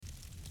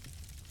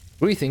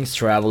Greetings,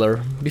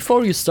 traveler.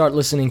 Before you start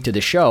listening to the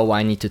show,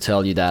 I need to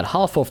tell you that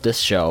half of this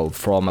show,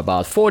 from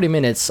about 40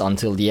 minutes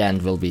until the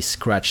end, will be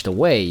scratched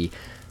away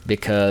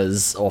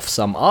because of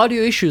some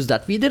audio issues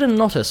that we didn't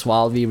notice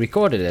while we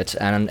recorded it,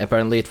 and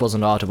apparently it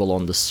wasn't audible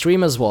on the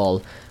stream as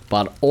well,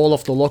 but all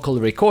of the local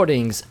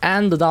recordings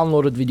and the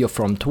downloaded video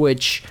from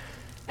Twitch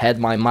had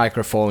my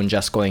microphone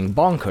just going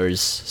bonkers,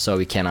 so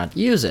we cannot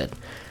use it.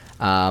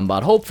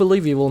 But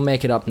hopefully we will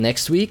make it up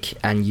next week,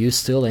 and you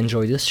still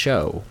enjoy this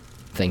show.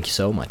 Thank you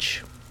so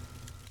much.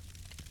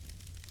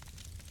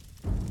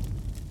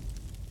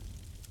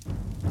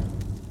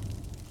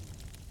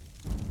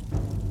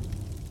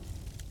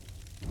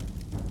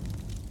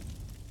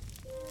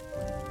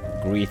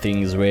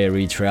 Greetings,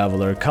 weary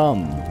traveler,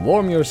 come,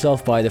 warm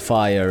yourself by the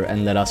fire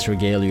and let us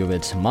regale you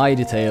with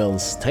mighty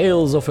tales,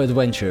 tales of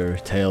adventure,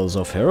 tales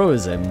of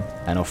heroism,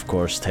 and of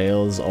course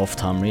tales of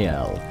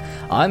Tamriel.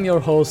 I'm your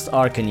host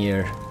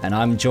Arcaneer, and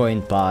I'm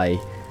joined by,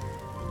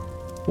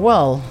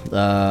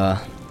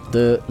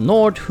 the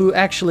Nord who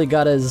actually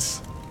got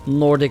his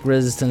Nordic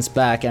resistance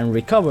back and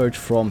recovered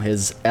from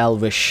his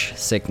elvish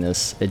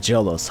sickness,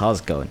 Agelos. How's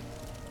it going?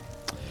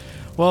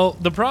 Well,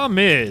 the problem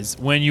is,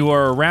 when you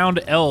are around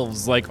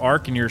elves like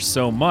Arcaneer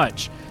so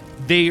much,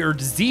 their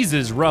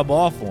diseases rub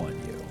off on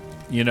you.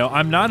 You know,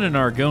 I'm not an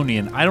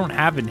Argonian. I don't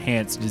have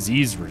enhanced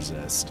disease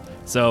resist.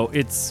 So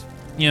it's,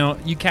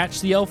 you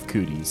catch the elf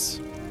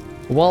cooties.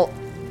 Well,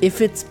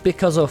 if it's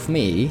because of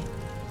me,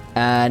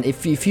 and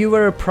if you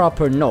were a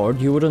proper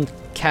Nord, you wouldn't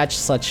catch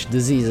such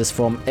diseases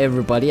from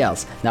everybody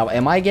else. Now,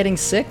 am I getting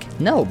sick?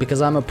 No,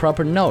 because I'm a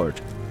proper Nord.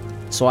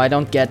 So I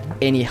don't get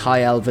any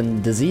high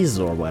elven disease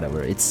or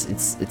whatever.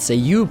 It's a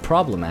you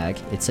problem, Ag.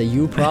 It's a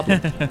you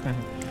problem.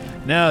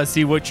 No,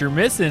 see, what you're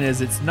missing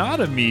is it's not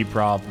a me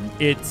problem.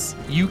 It's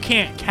you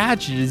can't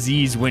catch a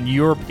disease when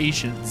you're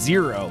patient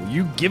zero.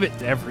 You give it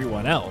to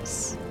everyone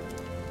else.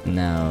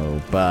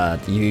 No,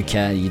 but you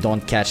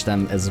don't catch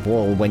them as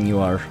well when you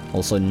are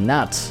also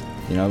not.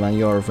 When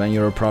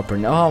you're a proper.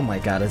 Oh my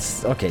God!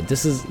 It's okay.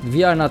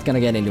 We are not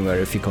gonna get anywhere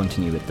if you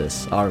continue with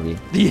this, are we?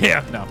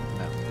 Yeah, no.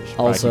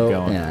 Also,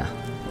 yeah.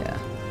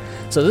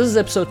 So this is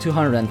episode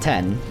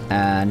 210,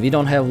 and we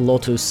don't have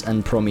Lotus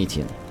and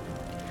Promethean.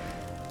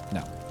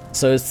 No.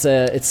 So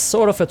it's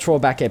sort of a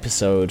throwback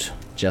episode,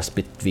 just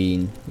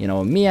between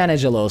me and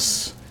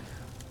Agelos,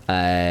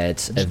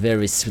 at a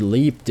very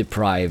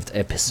sleep-deprived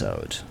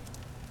episode.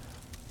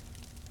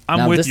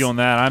 I'm with you on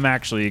that. I'm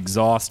actually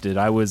exhausted.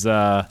 I was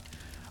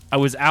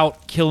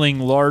out killing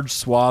large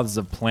swaths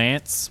of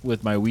plants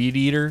with my weed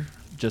eater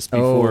just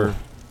before. Oh.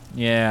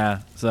 Yeah,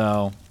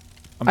 so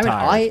I'm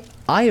tired.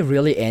 I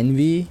really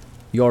envy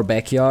your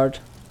backyard,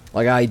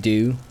 like I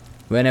do,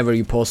 whenever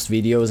you post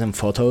videos and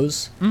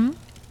photos. Mm-hmm.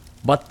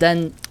 But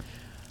then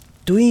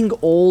doing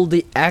all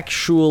the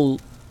actual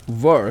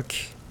work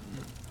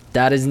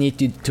that is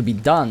needed to be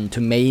done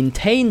to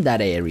maintain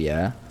that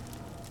area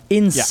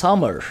in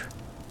summer.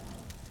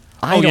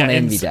 I don't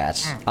envy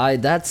that.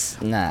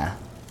 Nah.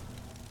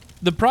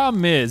 The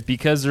problem is,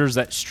 because there's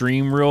that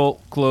stream real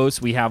close,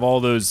 we have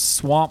all those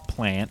swamp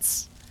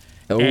plants.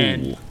 Oh.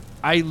 And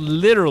I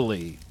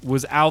literally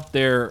was out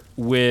there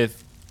with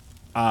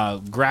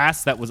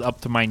grass that was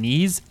up to my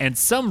knees and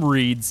some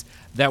reeds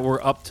that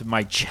were up to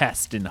my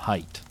chest in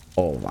height.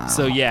 Oh, wow.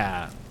 So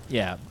yeah,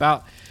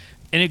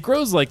 and it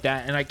grows like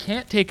that, and I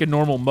can't take a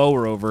normal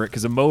mower over it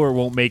because a mower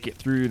won't make it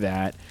through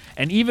that.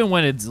 And even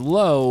when it's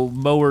low,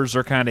 mowers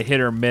are kind of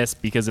hit or miss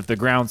because if the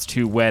ground's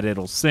too wet,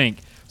 it'll sink.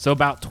 So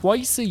about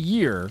twice a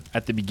year,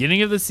 at the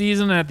beginning of the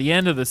season and at the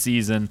end of the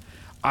season,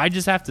 I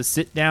just have to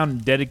sit down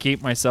and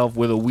dedicate myself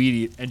with a weed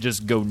eat and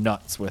just go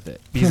nuts with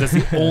it because that's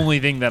the only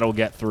thing that'll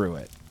get through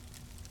it.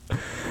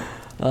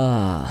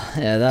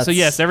 That's... So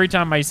yes, every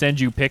time I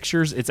send you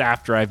pictures, it's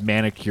after I've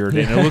manicured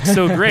it. And it looks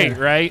so great,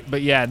 right?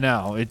 But yeah,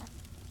 no, it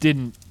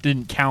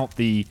didn't count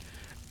the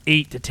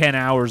 8 to 10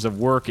 hours of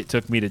work it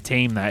took me to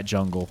tame that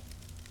jungle.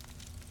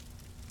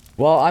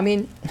 Well, I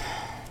mean,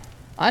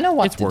 I know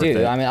what to do.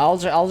 It. I mean,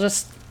 I'll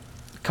just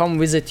come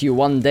visit you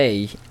one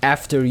day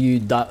after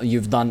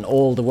you've done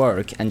all the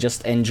work and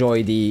just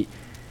enjoy the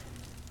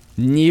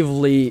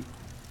newly,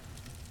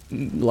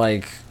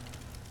 words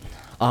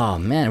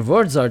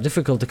are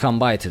difficult to come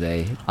by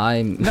today.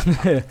 I'm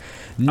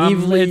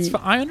newly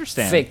I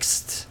understand.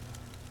 Fixed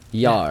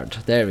yard.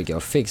 Yeah. There we go.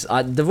 Fixed.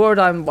 The word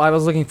I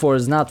was looking for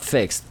is not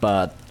fixed,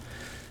 but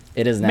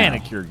it is now.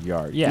 Manicured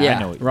yard. Yeah, I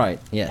know what right.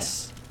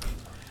 Yes.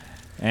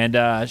 And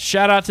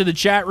shout out to the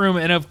chat room,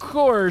 and of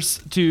course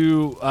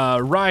to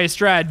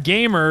Ryastrad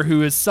Gamer, who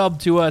has subbed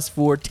to us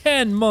for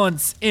 10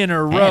 months in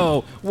a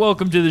row.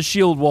 Welcome to the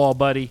Shield Wall,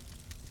 buddy.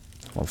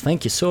 Well,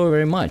 thank you so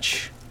very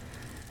much.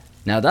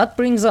 Now that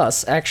brings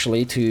us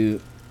actually to,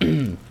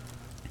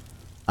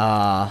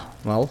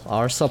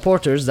 our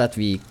supporters that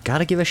we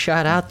gotta give a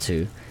shout out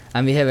to,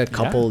 and we have a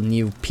couple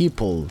new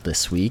people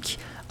this week.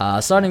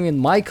 Starting with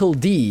Michael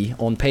D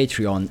on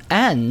Patreon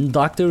and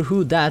Doctor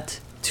Who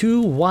Dat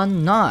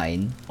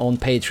 219 on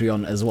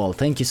Patreon as well.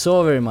 Thank you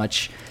so very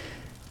much.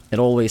 It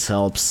always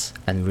helps,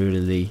 and we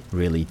really,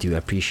 really do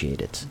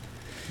appreciate it.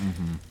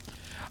 Mm-hmm.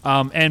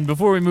 And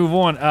before we move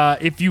on,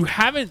 if you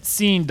haven't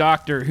seen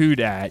Doctor Who,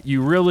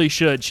 you really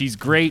should. She's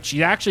great.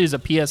 She actually is a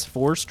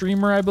PS4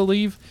 streamer, I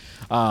believe.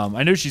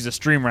 I know she's a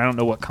streamer. I don't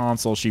know what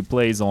console she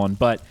plays on,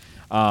 but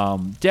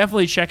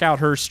definitely check out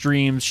her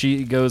streams.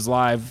 She goes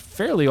live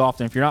fairly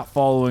often. If you're not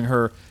following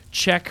her,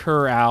 check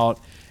her out.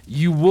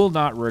 You will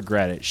not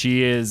regret it.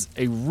 She is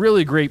a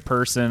really great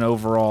person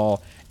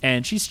overall,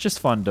 and she's just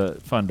fun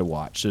to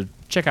watch. So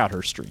check out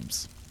her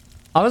streams.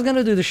 I was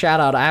gonna do the shout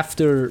out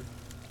after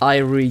I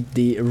read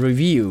the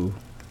review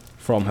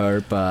from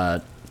her, but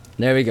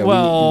there we go.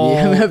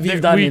 Well,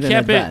 we've done it in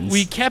advance.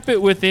 We kept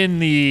it within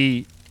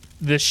the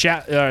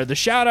shout. The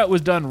shout out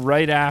was done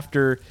right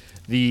after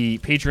the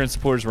Patreon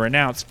supporters were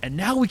announced, and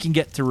now we can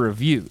get to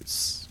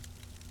reviews.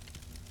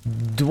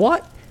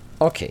 What?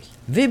 Okay,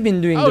 we've been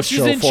doing this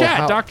show for... Oh, she's in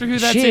chat. Doctor Who,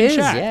 that's she in is,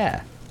 chat.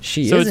 Yeah,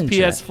 she so is in chat.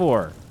 So it's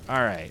PS4.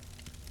 All right.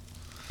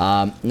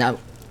 Now,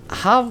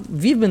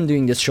 we've been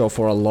doing this show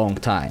for a long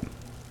time.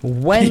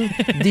 When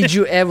did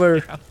you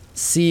ever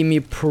see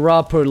me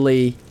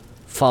properly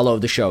follow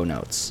the show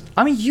notes?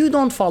 I mean, you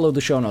don't follow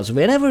the show notes.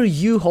 Whenever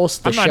you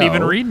host the show... I'm not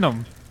even reading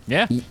them.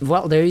 Yeah.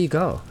 Well, there you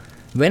go.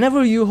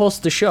 Whenever you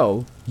host the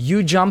show,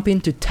 you jump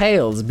into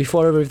Tales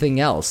before everything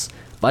else.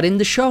 But in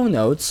the show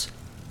notes,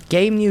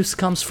 game news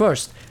comes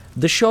first.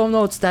 The show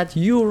notes that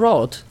you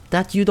wrote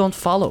that you don't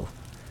follow.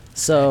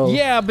 So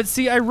yeah, but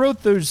see, I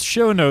wrote those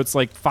show notes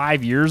like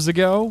 5 years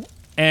ago,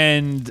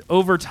 and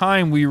over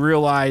time we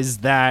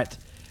realized that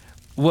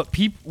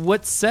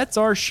what sets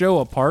our show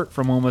apart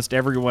from almost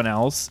everyone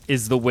else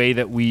is the way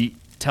that we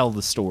tell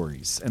the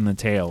stories and the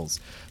tales.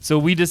 So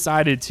we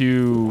decided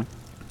to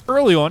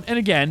early on, and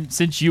again,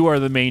 since you are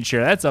the main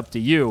share, that's up to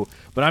you,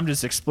 but I'm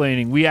just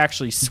explaining, we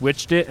actually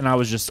switched it, and I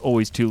was just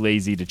always too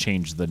lazy to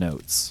change the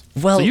notes.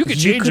 Well, so you could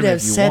change them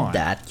if you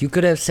want. You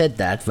could have said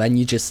that when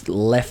you just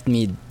left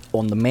me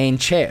on the main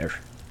chair.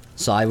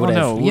 So I would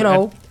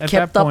have,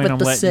 kept up with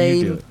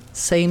the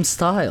same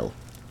style.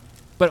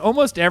 But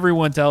almost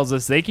everyone tells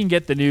us they can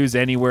get the news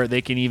anywhere.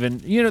 They can even,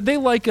 they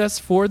like us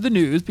for the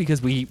news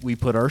because we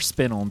put our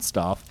spin on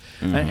stuff.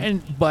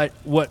 Mm-hmm. But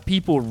what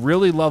people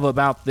really love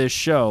about this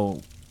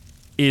show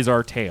is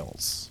our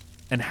tales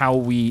and how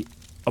we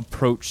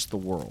approach the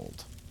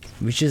world.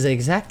 Which is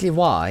exactly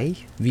why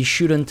we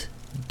shouldn't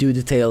do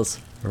the tales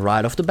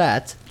right off the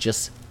bat.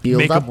 Just build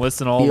Make up, them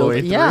listen all the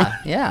way through.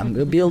 Yeah.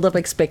 Build up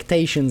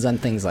expectations and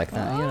things like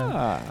that. All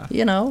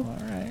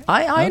right.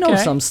 I know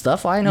some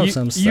stuff. I might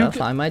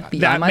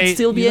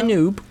still be a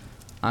noob.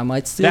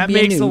 That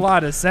makes a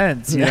lot of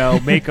sense.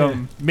 Make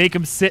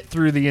them sit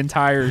through the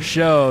entire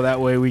show. That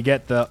way we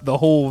get the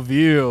whole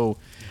view.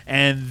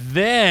 And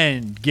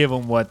then give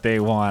them what they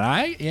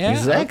want.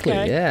 Exactly.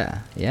 Okay.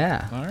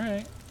 Yeah. All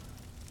right.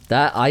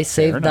 That I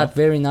saved that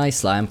very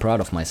nicely. I'm proud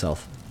of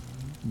myself.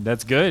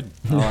 That's good.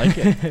 I like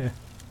it.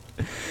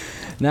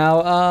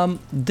 Now,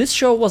 this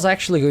show was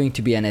actually going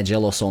to be an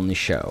Agelos only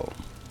show.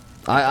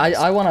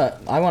 I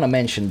wanna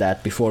mention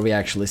that before we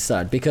actually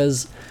start,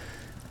 because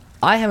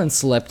I haven't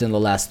slept in the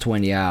last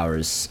 20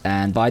 hours,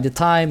 and by the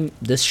time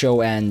this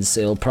show ends,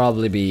 it'll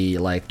probably be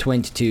like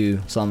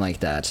 22, something like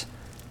that.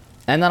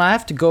 And then I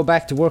have to go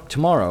back to work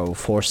tomorrow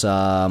for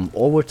some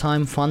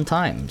overtime fun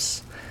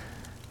times.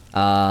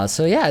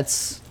 So yeah,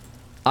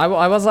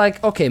 I was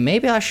like, okay,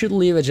 maybe I should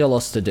leave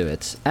Agelos to do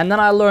it. And then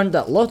I learned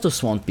that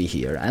Lotus won't be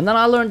here. And then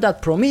I learned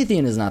that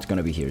Promethean is not going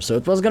to be here. So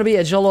it was going to be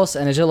Agelos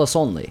and Agelos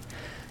only.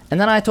 And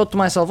then I thought to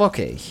myself,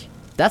 okay,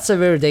 that's a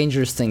very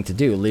dangerous thing to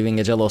do, leaving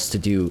Agelos to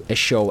do a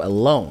show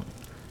alone.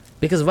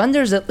 Because when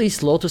there's at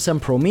least Lotus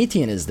and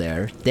Promethean is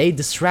there, they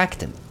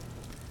distract him.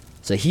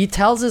 So he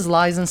tells his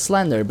lies in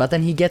Slender, but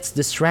then he gets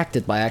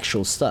distracted by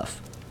actual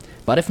stuff.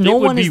 But if no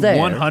one is there...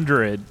 It would be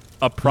 100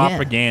 a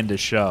propaganda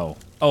show.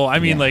 Oh, I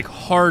mean like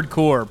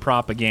hardcore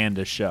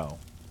propaganda show.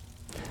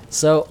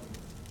 So,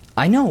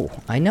 I know.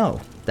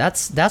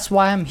 That's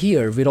why I'm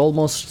here with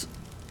almost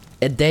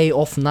a day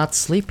of not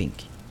sleeping.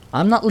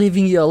 I'm not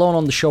leaving you alone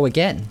on the show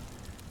again.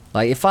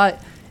 Like if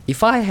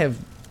I have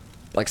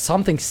like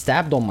something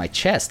stabbed on my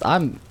chest,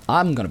 I'm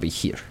gonna be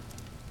here.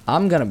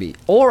 I'm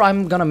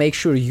gonna make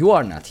sure you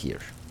are not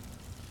here.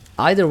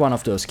 Either one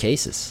of those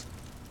cases.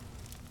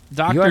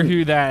 Doctor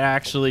Who that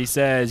actually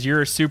says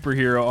you're a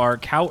superhero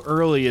arc. How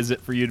early is it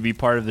for you to be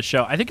part of the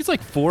show? I think it's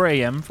like 4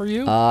 a.m. for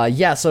you.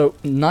 Yeah. So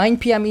 9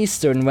 p.m.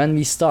 Eastern when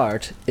we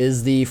start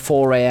is the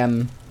 4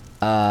 a.m.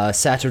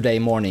 Saturday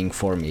morning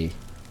for me,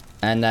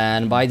 and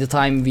then by the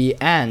time we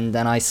end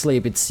and I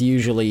sleep, it's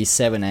usually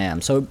 7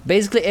 a.m. So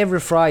basically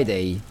every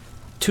Friday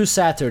to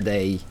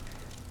Saturday,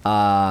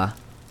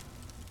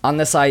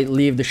 unless I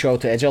leave the show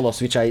to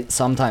Agelos, which I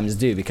sometimes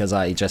do because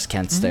I just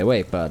can't stay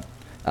awake. But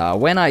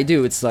when I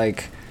do, it's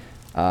like.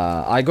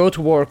 I go to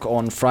work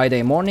on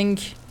Friday morning,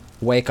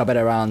 wake up at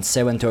around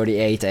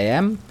 7:38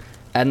 a.m.,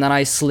 and then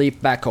I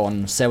sleep back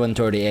on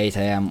 7:38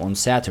 a.m. on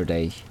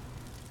Saturday,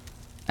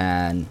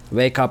 and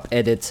wake up,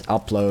 edit,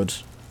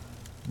 upload,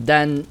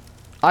 then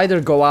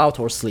either go out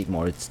or sleep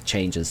more. It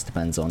changes,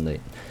 depends on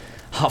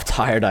how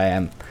tired I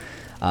am.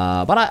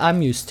 But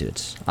I'm used to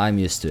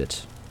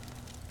it.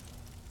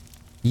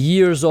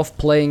 years of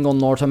playing on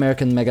North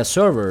American Mega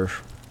Server,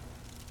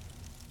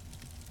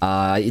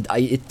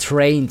 it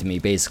trained me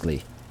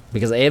basically,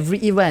 because every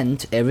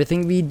event,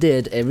 everything we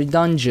did, every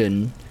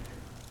dungeon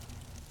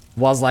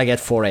was like at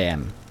 4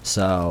 a.m.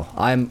 So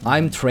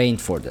I'm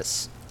trained for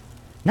this.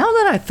 Now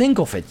that I think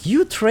of it,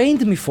 you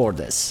trained me for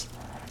this.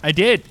 I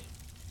did.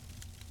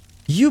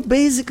 You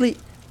basically,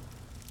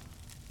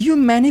 you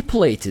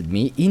manipulated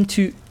me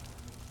into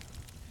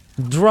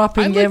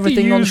dropping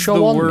everything on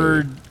show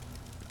on me.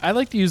 I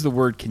like to use the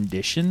word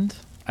conditioned.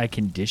 I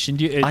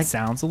conditioned you. It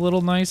sounds a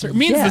little nicer. It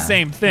means the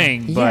same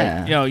thing,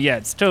 but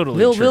it's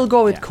totally true. We'll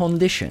go with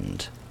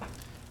conditioned.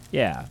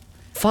 Yeah.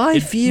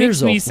 5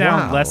 years makes me of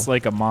sound less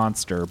like a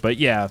monster, but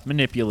yeah,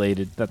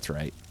 manipulated. That's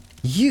right.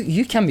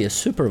 You can be a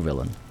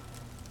supervillain.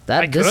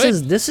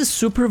 This is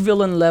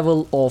supervillain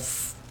level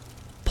of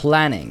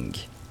planning.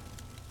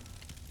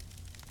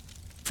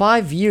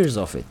 5 years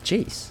of it,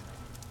 jeez.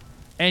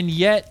 And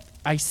yet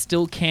I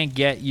still can't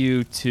get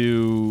you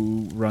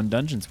to run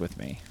dungeons with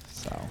me.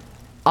 So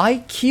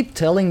I keep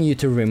telling you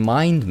to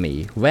remind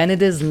me when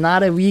it is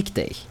not a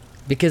weekday,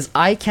 because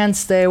I can't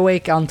stay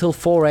awake until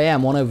 4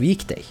 a.m. on a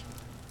weekday.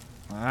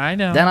 I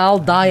know. Then I'll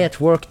die at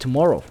work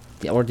tomorrow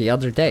or the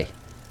other day.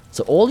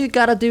 So all you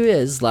gotta do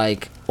is,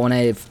 like, on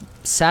a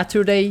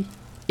Saturday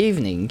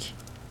evening,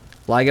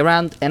 like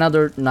around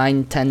another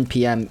 9-10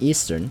 p.m.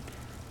 Eastern,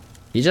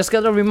 you just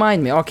gotta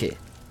remind me, okay,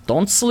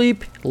 don't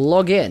sleep,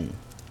 log in.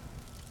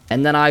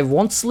 And then I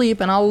won't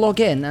sleep and I'll log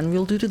in and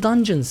we'll do the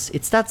dungeons.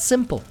 It's that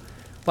simple.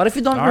 But if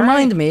you don't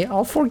remind me,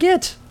 I'll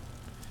forget.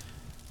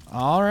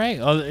 All right.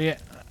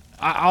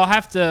 I'll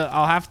have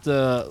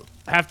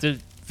to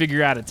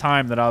figure out a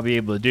time that I'll be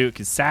able to do it,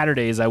 because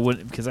Saturdays I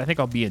wouldn't, because I think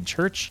I'll be in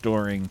church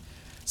during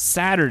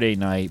Saturday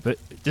night. But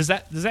does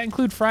that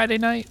include Friday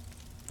night?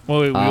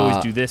 Well, we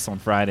always do this on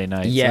Friday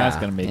night, so that's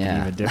going to make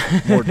it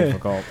even more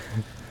difficult.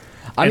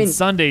 I mean,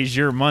 Sunday's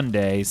your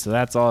Monday, so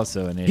that's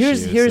also an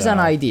issue. Here's an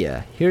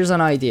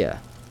idea.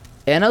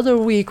 Another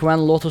week when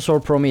Lotus or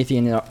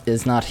Promethean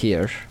is not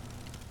here,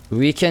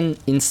 we can,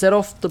 instead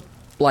of the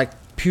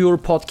pure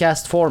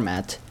podcast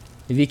format,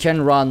 we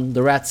can run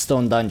the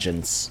Redstone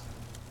dungeons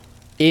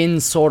in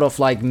sort of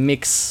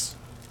mix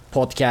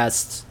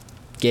podcast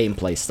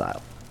gameplay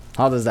style.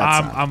 How does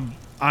that sound?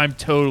 I'm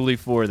totally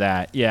for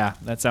that. Yeah,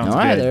 that sounds good. All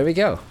right, there we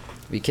go.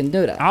 We can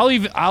do that.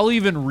 I'll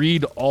even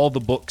read all the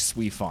books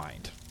we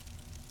find.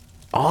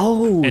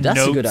 Oh, and that's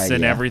notes a good idea.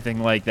 And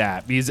everything like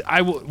that, because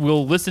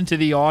we'll listen to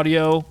the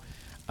audio,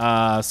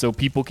 so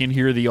people can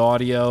hear the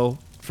audio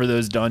for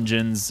those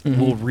dungeons.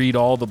 Mm-hmm. We'll read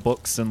all the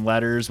books and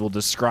letters. We'll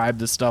describe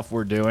the stuff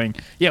we're doing.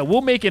 Yeah,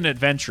 we'll make an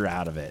adventure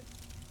out of it.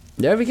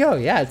 There we go.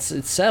 Yeah,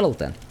 it's settled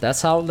then.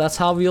 That's how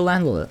we'll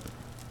handle it.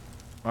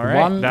 All right,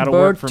 one that'll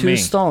bird, work for 2 me.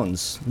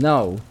 stones.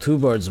 No, 2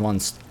 birds, 1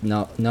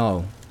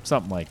 no.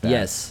 Something like that.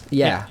 Yes.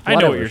 Yeah. I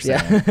know what you're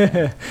saying.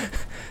 Yeah.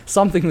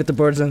 Something with the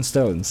birds and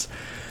stones.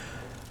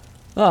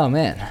 Oh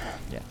man.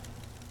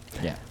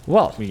 Yeah.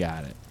 Well, we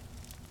got it.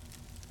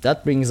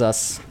 That brings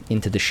us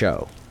into the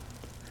show.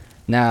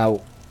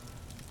 Now,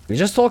 we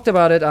just talked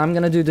about it. I'm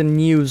gonna do the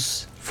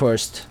news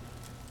first.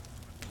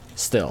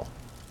 Still,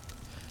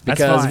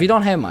 because we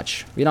don't have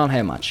much.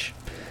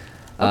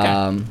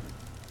 Okay.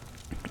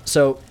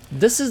 So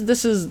this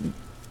is.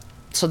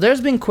 So there's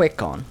been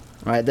QuakeCon,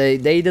 right?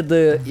 They did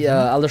the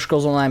Elder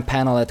Scrolls Online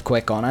panel at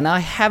QuakeCon, and I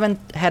haven't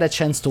had a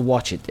chance to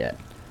watch it yet.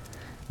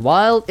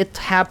 While it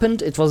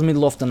happened, it was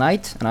middle of the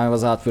night, and I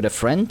was out with a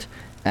friend,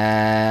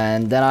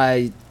 and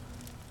then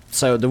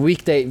so the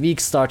week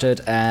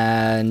started,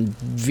 and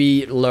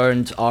we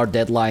learned our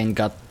deadline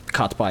got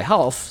cut by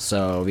half,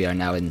 so we are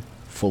now in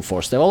full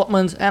force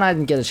development, and I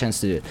didn't get a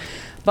chance to do it.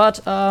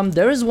 But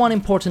there is one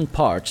important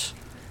part,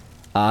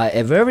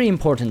 a very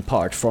important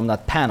part from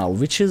that panel,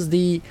 which is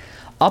the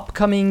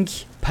upcoming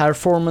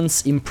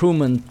performance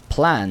improvement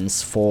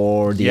plans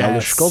for the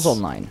Elder Scrolls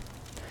Online.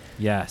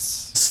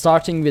 Yes.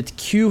 Starting with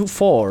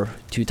Q4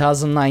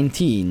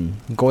 2019,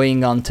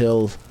 going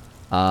until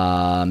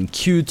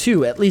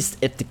Q2, at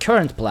least at the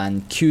current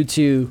plan,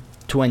 Q2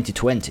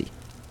 2020.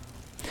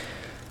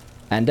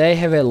 And they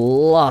have a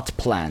lot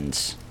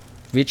planned,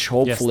 which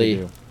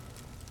hopefully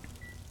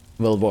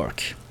will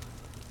work.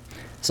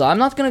 So I'm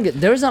not gonna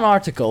get... There's an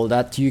article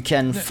that you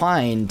can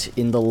find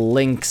in the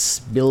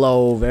links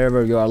below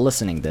wherever you are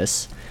listening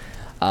this.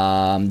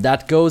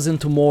 That goes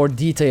into more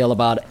detail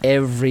about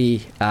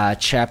every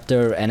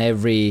chapter and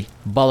every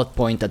bullet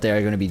point that they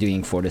are going to be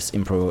doing for this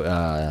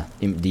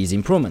these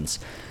improvements.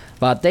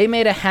 But they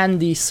made a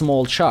handy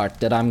small chart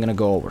that I'm going to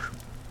go over.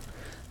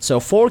 So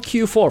for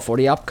Q4, for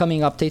the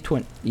upcoming update,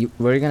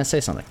 were you going to say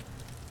something?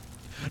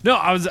 No,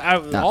 all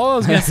I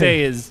was going to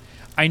say is,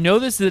 I know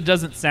this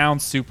doesn't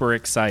sound super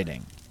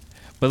exciting,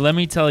 but let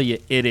me tell you,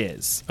 it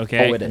is.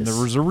 Okay, oh, it is. And there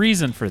was a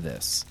reason for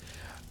this.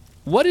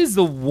 What is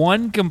the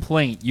one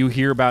complaint you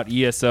hear about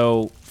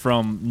ESO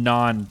from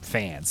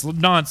non-fans,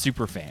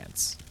 non-super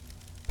fans?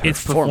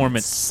 Its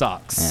performance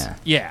sucks.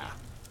 Yeah.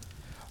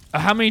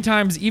 How many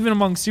times, even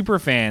among super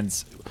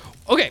fans...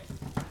 Okay,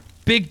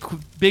 big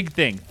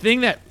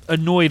thing that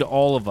annoyed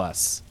all of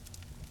us.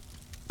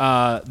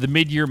 the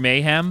Mid-Year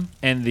Mayhem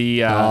and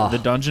the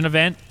dungeon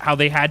event, how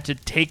they had to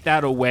take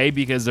that away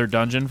because their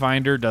dungeon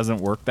finder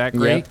doesn't work that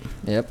great.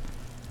 Yep.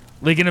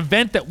 Like an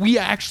event that we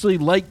actually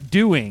like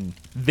doing,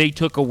 they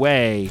took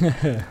away.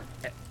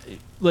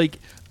 Like,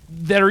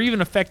 that are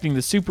even affecting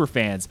the super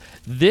fans.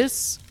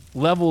 This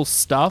level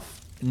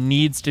stuff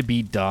needs to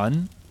be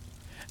done,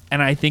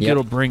 and I think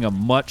it'll bring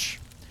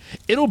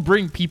it'll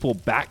bring people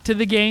back to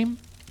the game.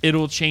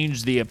 It'll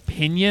change the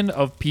opinion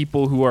of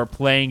people who are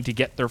playing to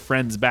get their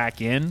friends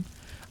back in.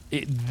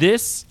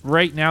 This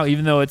right now,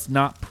 even though it's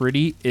not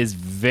pretty, is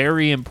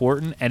very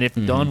important, and if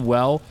done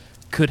well,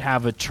 could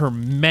have a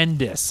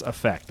tremendous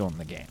effect on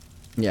the game.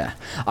 Yeah.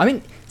 I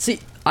mean, see,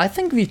 I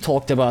think we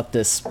talked about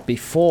this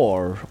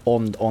before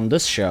on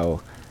this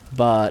show,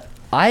 but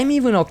I'm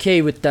even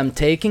okay with them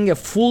taking a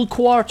full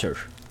quarter.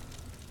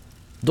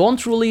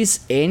 Don't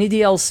release any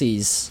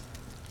DLCs,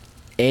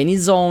 any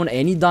zone,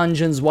 any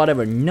dungeons,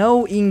 whatever.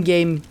 No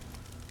in-game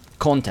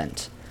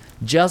content.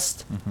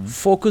 Just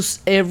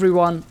focus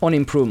everyone on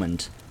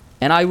improvement.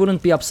 And I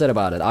wouldn't be upset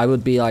about it. I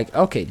would be like,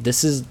 okay,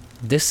 this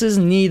is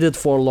needed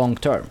for long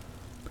term.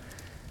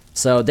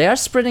 So they are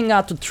spreading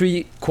out to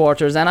 3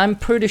 quarters, and I'm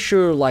pretty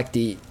sure like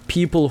the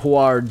people who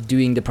are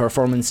doing the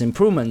performance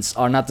improvements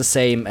are not the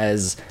same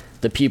as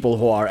the people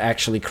who are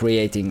actually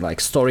creating like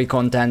story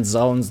content,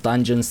 zones,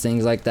 dungeons,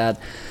 things like that.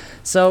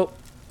 So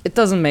it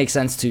doesn't make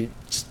sense to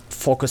just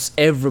focus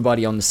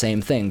everybody on the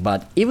same thing.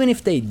 But even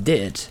if they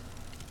did,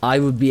 I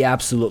would be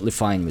absolutely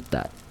fine with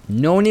that.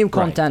 No new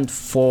content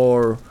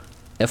for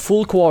a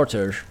full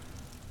quarter,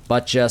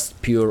 but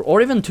just pure, or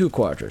even 2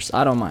 quarters,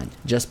 I don't mind.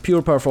 Just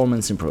pure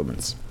performance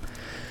improvements.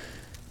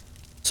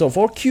 So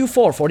for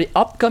Q4, for the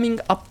upcoming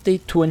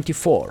update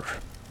 24,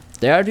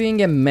 they are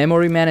doing a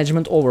memory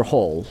management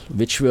overhaul,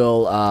 which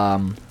will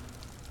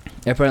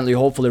apparently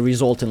hopefully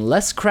result in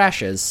less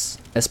crashes,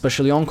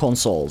 especially on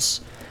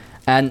consoles.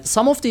 And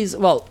some of these,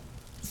 well,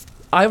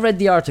 I read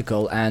the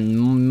article,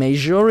 and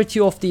majority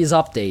of these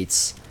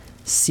updates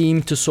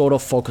seem to sort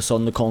of focus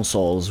on the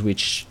consoles,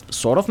 which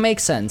sort of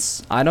makes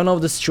sense. I don't know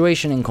the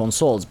situation in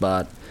consoles,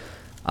 but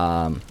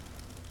I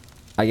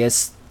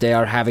guess they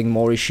are having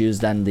more issues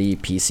than the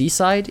PC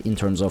side in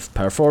terms of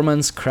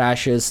performance,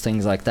 crashes,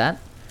 things like that.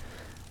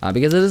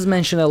 Because it is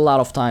mentioned a lot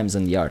of times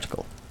in the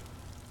article.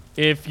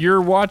 If you're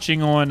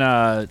watching on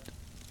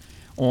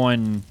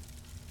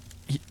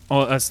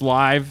us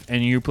live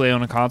and you play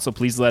on a console,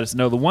 please let us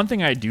know. The one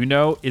thing I do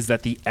know is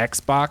that the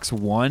Xbox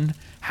One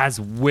has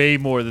way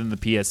more than the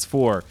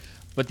PS4,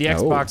 but the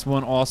Xbox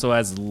One also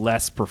has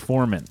less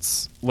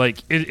performance. Like,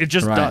 it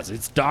just does.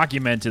 It's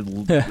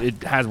documented.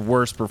 It has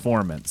worse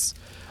performance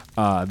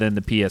than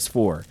the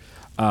PS4.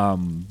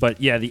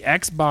 But yeah, the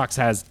Xbox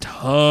has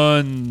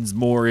tons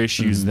more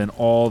issues than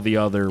all the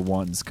other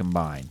ones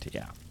combined.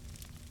 Yeah,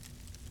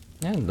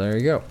 there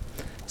you go.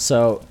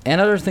 So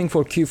another thing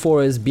for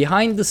Q4 is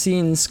behind the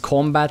scenes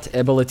combat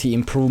ability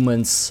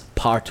improvements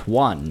part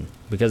 1,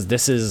 because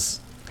this is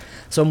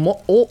so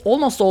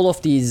almost all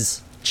of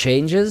these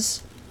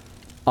changes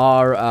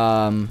are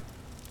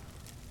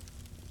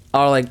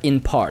like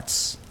in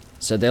parts.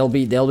 So they'll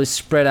be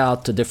spread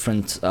out to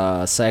different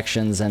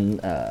sections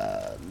and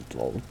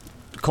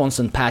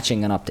constant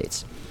patching and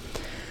updates.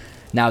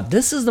 Now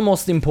this is the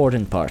most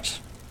important part.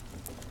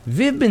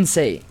 We've been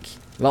saying,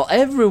 well,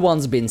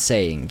 everyone's been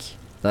saying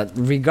that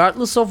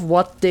regardless of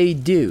what they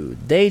do,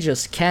 they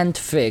just can't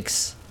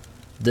fix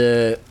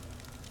the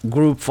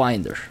group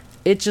finder.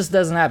 It just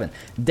doesn't happen.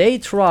 They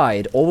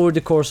tried over the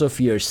course of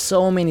years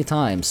so many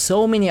times,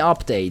 so many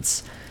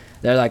updates.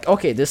 They're like,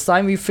 okay, this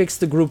time we fix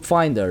the group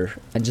finder,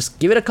 and just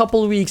give it a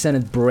couple weeks and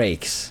it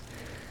breaks.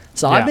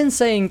 So I've been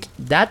saying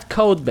that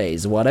code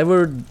base,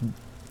 whatever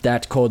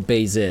that code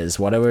base is,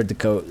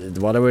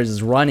 whatever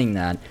is running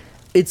that,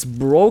 it's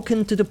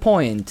broken to the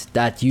point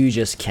that you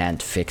just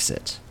can't fix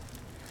it.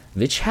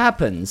 Which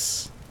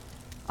happens,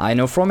 I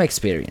know from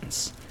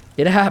experience.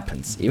 It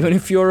happens. Even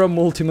if you're a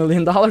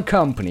multi-million-dollar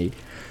company,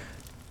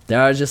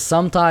 there are just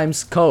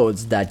sometimes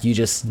codes that you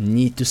just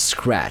need to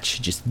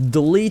scratch. Just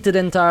delete it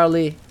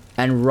entirely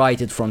and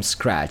write it from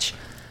scratch.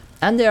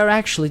 And they are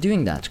actually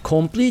doing that.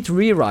 Complete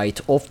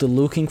rewrite of the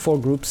looking for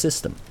group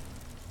system.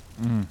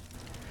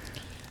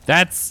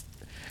 That's,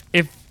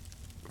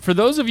 for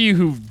those of you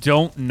who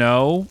don't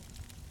know,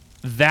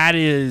 that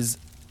is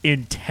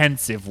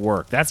intensive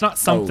work. That's not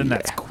something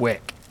that's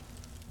quick.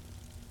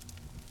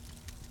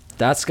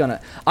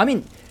 I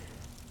mean,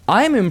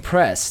 I am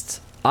impressed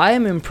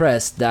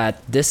that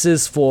this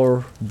is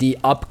for the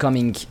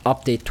upcoming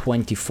update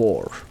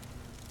 24.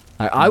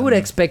 I would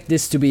expect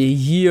this to be a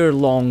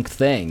year-long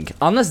thing,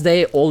 unless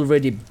they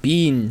already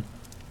been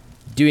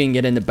doing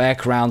it in the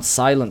background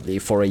silently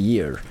for a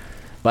year.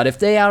 But if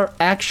they are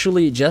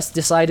actually just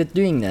decided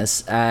doing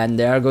this, and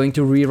they are going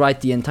to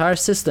rewrite the entire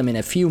system in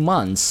a few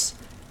months,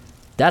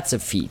 that's a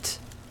feat.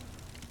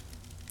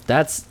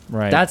 That's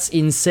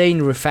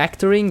insane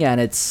refactoring, and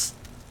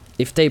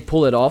if they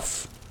pull it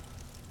off,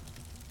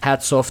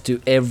 hats off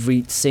to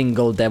every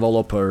single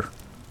developer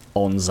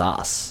on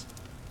ZOS.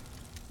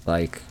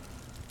 Like,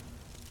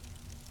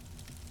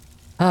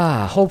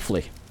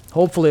 hopefully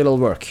Hopefully it'll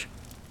work.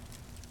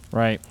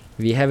 Right.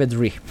 We have a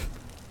dream.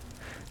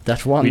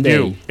 That one We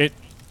day.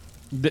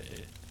 do.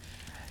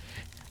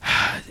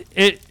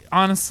 It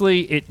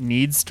honestly, it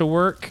needs to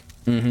work.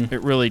 Mm-hmm.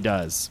 It really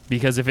does.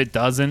 Because if it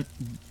doesn't,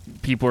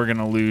 people are going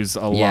to lose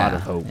a lot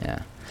of hope.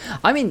 Yeah.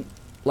 I mean,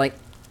 like,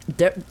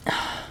 there.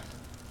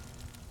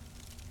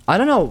 I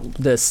don't know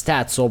the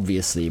stats,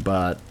 obviously,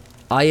 but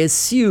I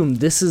assume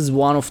this is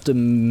one of the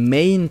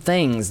main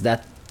things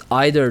that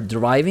either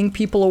driving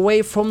people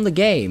away from the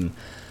game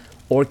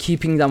or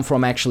keeping them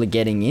from actually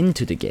getting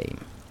into the game.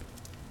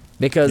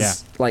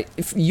 Because, like,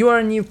 if you are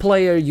a new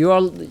player, you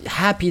are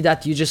happy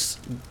that you just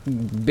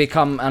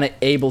become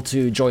unable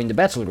to join the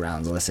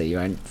Battlegrounds. Let's say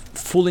you're a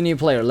fully new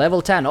player,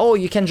 level 10. Oh,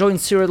 you can join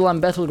Cyrodiil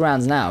and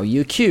Battlegrounds now.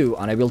 You queue,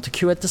 unable to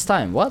queue at this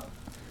time. What?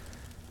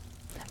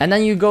 And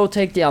then you go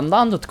take the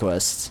Undaunted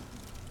quest,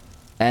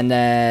 and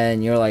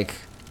then you're like,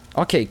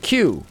 okay,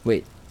 queue.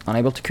 Wait,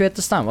 unable to queue at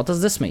this time. What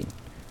does this mean?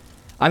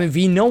 I mean,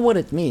 we know what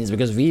it means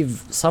because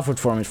we've suffered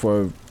from it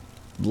for a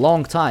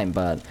long time,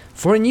 but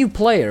for a new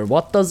player,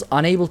 what does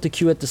unable to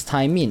queue at this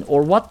time mean?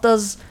 Or what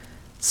does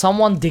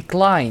someone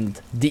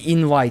declined the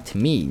invite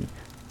mean?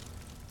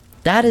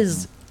 That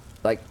is,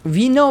 like,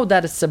 we know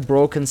that it's a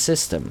broken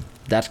system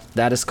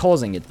that is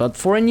causing it, but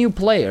for a new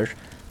player,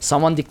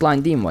 someone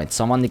declined the invite,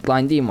 someone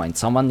declined the invite,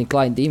 someone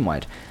declined the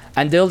invite,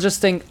 and they'll just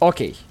think,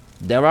 okay,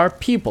 there are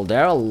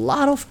a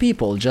lot of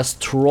people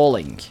just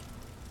trolling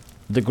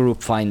the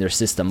group finder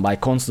system by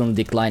constantly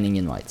declining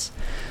invites.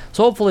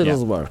 So hopefully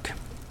it'll work.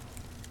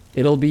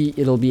 It'll be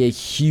a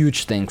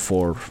huge thing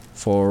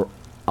for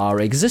our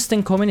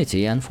existing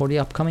community and for the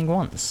upcoming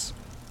ones.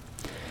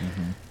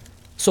 Mm-hmm.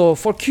 So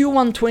for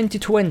Q1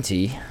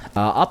 2020,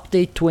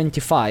 update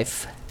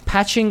 25,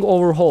 patching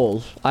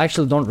overhaul. I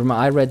actually don't remember.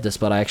 I read this,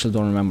 but I actually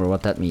don't remember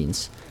what that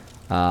means.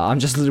 I'm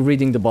just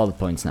reading the bullet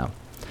points now.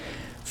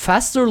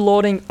 Faster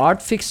loading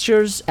art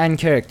fixtures and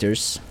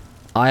characters.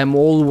 I am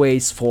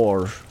always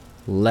for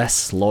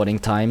less loading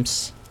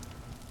times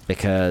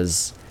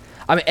because,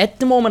 I mean, at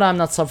the moment I'm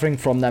not suffering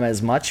from them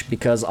as much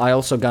because I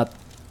also got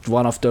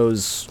one of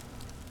those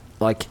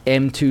like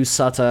M2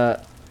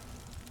 SATA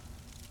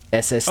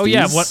SSDs. Oh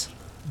yeah, what?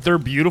 They're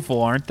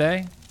beautiful, aren't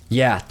they?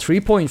 Yeah,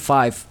 3.5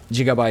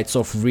 gigabytes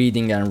of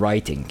reading and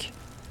writing.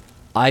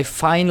 I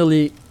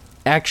finally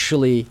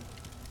actually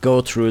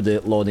go through the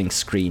loading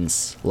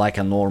screens like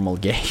a normal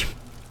game.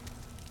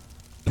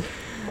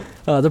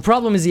 The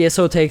problem is the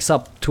SO takes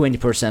up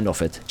 20%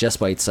 of it just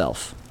by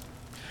itself.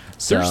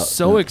 They're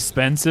so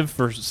expensive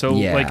for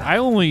like I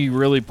only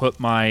really put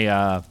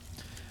my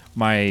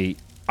my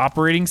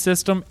operating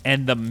system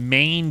and the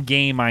main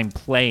game I'm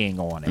playing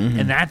on it,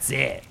 and that's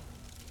it.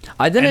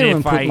 I didn't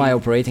even put my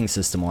operating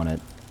system on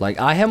it. Like,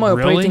 I have my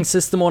operating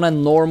system on a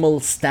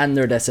normal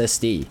standard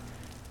SSD.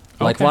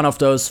 Like one of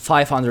those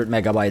 500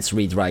 megabytes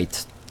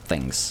read-write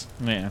things.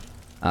 Yeah.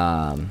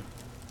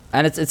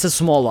 And it's a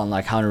small one,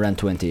 like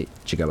 120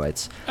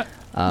 gigabytes.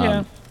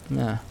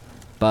 Yeah.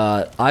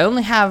 But I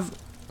only have...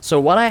 So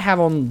what I have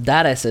on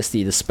that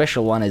SSD, the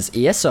special one, is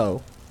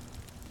ESO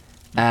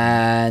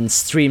and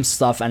stream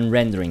stuff and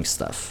rendering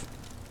stuff.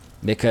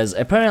 Because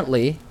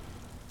apparently,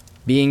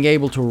 being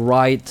able to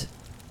write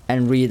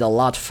and read a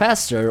lot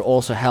faster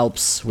also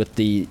helps with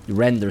the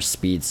render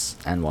speeds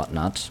and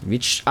whatnot,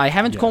 which I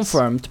haven't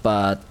confirmed,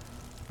 but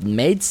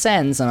made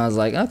sense, and I was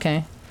like,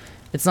 okay,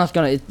 it's not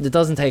gonna, it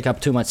doesn't take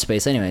up too much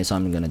space anyway, so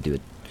I'm gonna do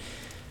it.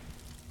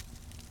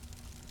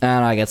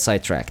 And I get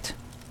sidetracked.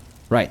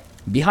 Right,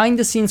 behind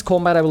the scenes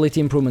compatibility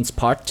improvements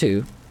part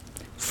 2,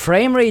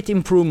 frame rate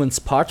improvements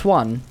part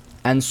 1,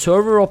 and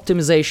server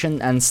optimization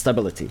and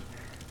stability.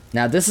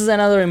 Now this is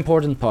another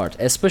important part,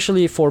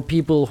 especially for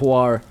people who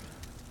are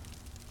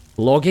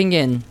logging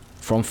in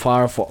from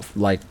far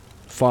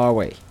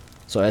away.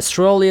 So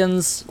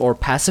Australians or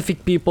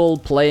Pacific people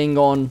playing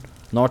on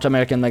North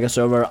American mega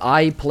server,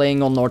 I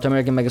playing on North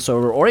American mega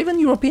server, or even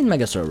European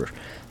mega server,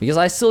 because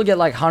I still get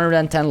like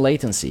 110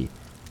 latency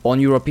on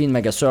European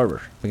mega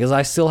server, because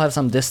I still have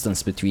some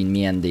distance between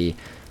me and the,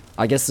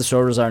 I guess the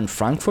servers are in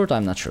Frankfurt,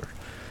 I'm not sure.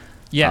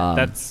 Yeah,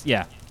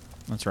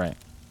 that's right.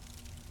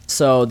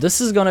 So this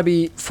is gonna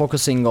be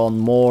focusing on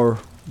more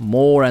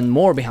and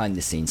more behind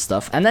the scenes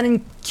stuff. And then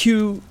in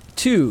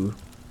Q2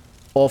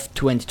 of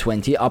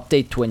 2020,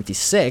 update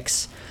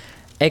 26,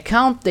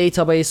 account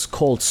database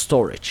cold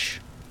storage.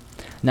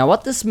 Now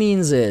what this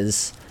means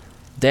is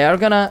they are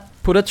gonna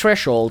put a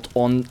threshold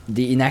on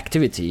the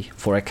inactivity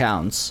for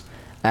accounts,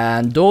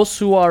 and those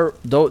who are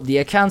the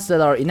accounts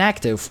that are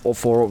inactive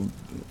for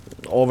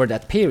over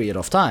that period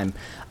of time,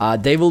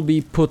 they will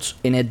be put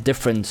in a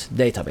different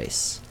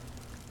database.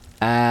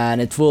 And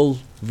it will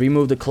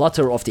remove the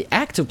clutter of the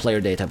active player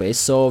database,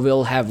 so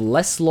we'll have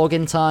less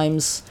login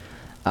times,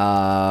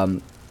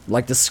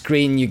 like the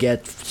screen you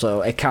get,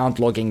 so account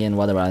logging in,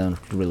 whatever, I don't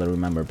really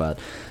remember, but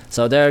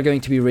so they're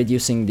going to be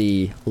reducing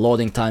the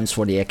loading times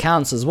for the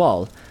accounts as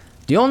well.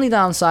 The only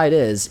downside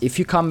is, if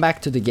you come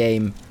back to the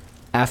game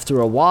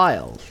after a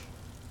while,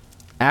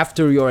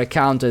 after your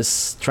account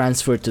is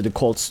transferred to the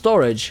cold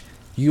storage,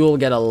 you'll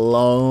get a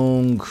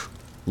long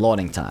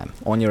loading time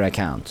on your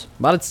account,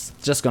 but it's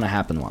just gonna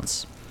happen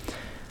once.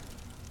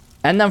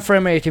 And then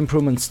frame rate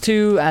improvements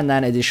too, and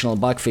then additional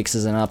bug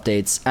fixes and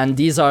updates. And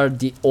these are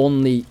the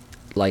only,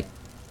 like,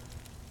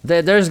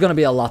 there's gonna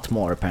be a lot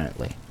more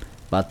apparently,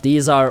 but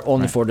these are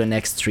only for the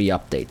next 3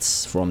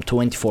 updates from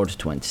 24 to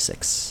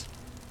 26.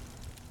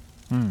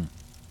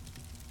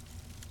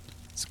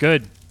 It's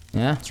good.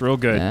 Yeah, It's real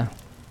good. yeah.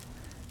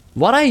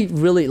 What I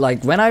really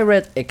like, when I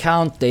read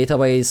account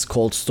database,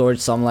 cold storage,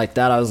 something like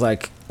that, I was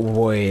like,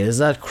 wait, is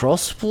that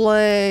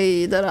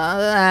crossplay? And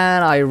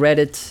I read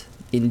it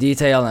in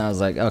detail and I was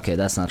like, okay,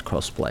 that's not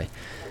crossplay.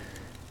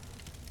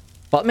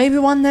 But maybe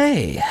one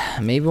day,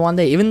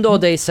 even though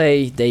they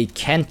say they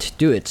can't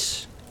do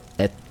it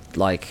at,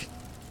 like,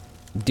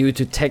 due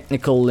to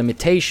technical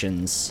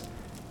limitations,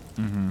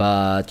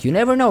 but you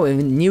never know.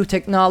 In new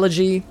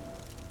technology,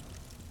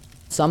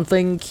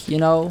 something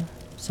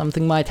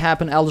might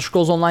happen. Elder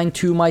Scrolls Online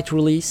 2 might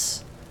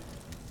release,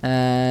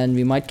 and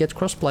we might get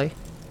crossplay.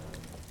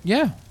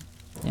 Yeah.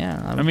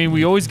 Yeah. I mean,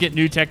 we always get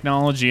new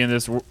technology in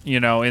this,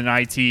 in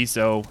IT,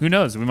 so who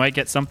knows? We might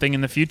get something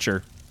in the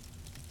future.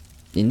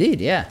 Indeed,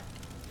 yeah.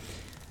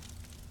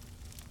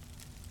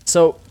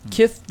 So,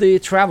 Kith the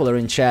Traveler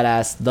in chat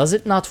asked, does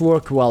it not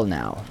work well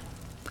now?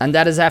 And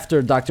that is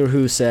after Doctor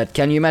Who said,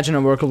 can you imagine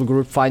a workable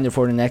group finder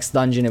for the next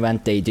dungeon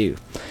event they do?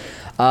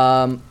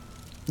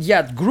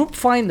 Yeah, group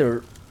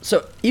finder.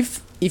 So,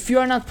 if you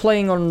are not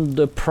playing on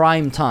the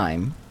prime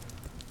time,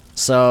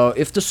 so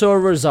if the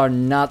servers are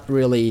not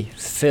really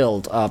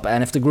filled up,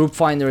 and if the group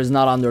finder is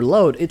not under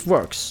load, it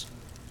works.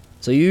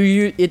 So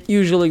it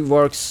usually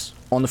works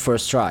on the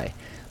first try.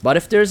 But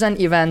if there's an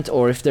event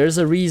or if there's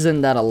a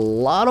reason that a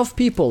lot of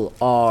people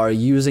are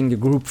using the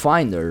group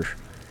finder,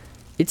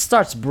 it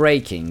starts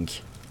breaking.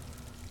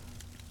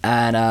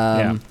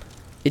 And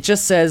it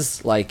just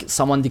says, like,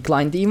 someone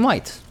declined the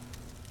invite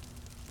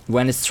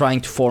when it's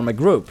trying to form a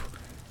group.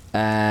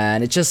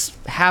 And it just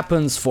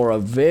happens for a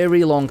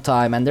very long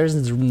time, and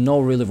there's no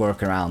really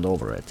workaround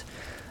over it.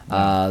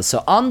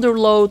 So under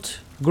load,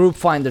 group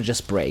finder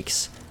just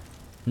breaks.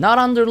 Not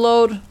under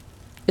load,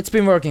 it's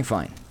been working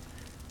fine.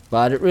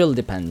 But it really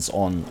depends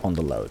on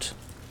the load.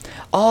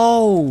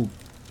 Oh!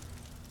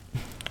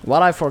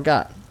 What I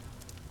forgot.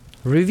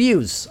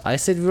 Reviews. I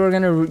said we were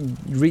gonna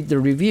read the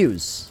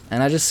reviews,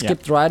 and I just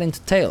skipped right into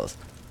Tales.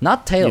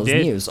 Not Tales,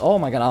 news. Oh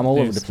my god, I'm all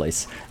over the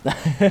place.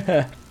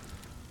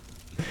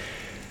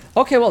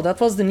 Okay, well, that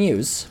was the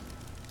news.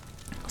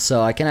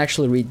 So I can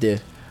actually read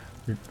the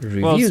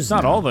reviews. Well, it's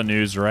not now. all the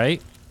news,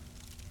 right?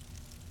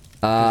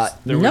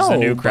 There was a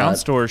new Crown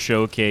Store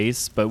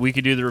showcase, but we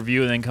could do the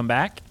review and then come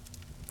back.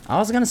 I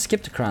was gonna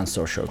skip the Crown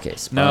Store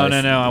showcase. No.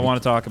 I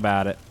want to talk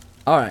about it.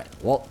 All right.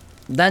 Well,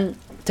 then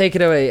take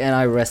it away, and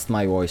I rest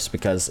my voice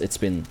because it's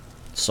been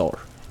sore.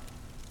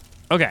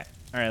 Okay.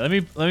 All right. Let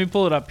me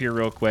pull it up here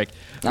real quick.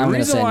 The I'm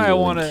reason gonna why send I you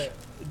a want to link.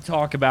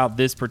 talk about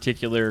this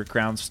particular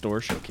Crown Store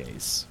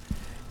showcase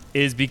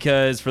is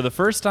because for the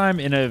first time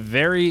in a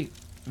very,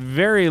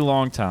 very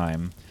long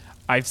time,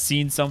 I've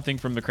seen something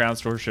from the Crown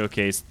Store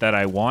showcase that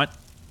I want,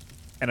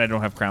 and I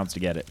don't have crowns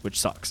to get it, which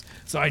sucks.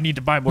 So I need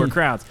to buy more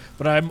crowns.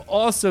 But I'm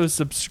also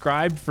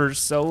subscribed for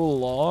so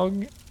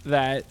long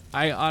that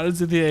I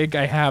honestly think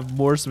I have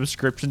more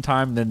subscription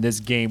time than this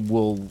game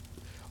will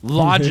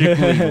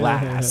logically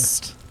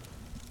last.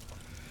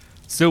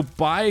 So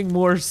buying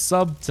more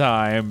sub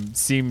time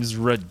seems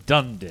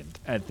redundant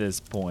at this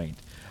point.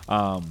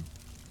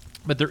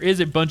 But there is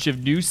a bunch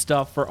of new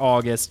stuff for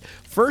August.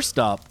 First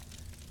up,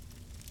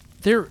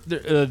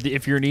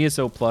 if you're an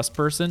ESO Plus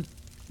person,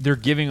 they're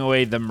giving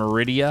away the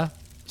Meridia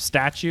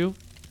statue,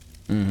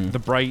 the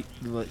bright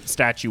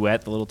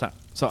statuette, the little time.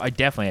 So I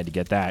definitely had to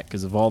get that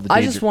because of all the.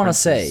 I just want to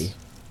say,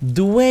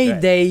 the way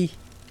they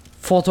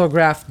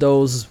photograph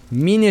those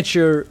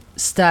miniature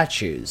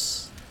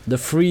statues, the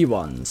free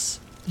ones.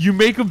 You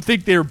make them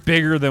think they're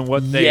bigger than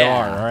what they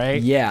are,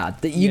 right? Yeah,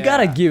 you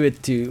gotta give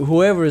it to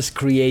whoever is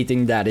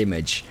creating that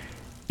image.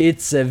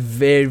 It's a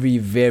very,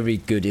 very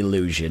good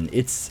illusion.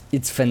 It's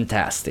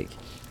fantastic.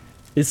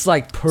 It's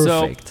like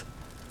perfect. So,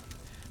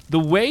 the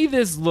way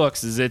this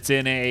looks is it's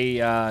in a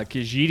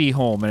Khajiit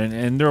home,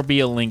 and there'll be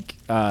a link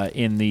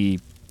in the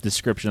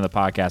description of the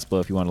podcast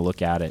below if you want to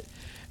look at it.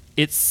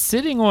 It's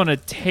sitting on a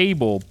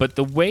table, but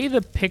the way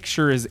the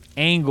picture is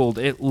angled,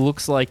 it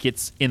looks like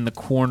it's in the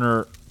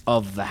corner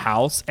of the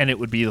house, and it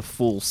would be the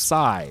full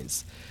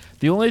size.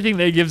 The only thing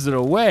that gives it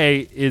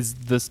away is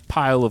this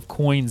pile of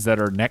coins that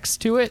are next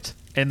to it,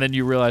 and then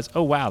you realize,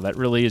 oh wow, that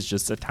really is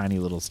just a tiny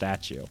little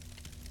statue.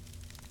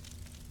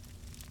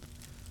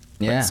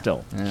 Yeah. But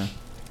still.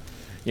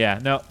 Yeah,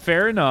 no,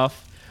 fair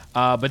enough.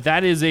 But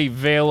that is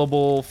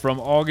available from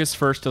August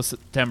 1st to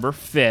September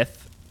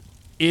 5th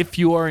if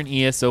you are an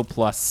ESO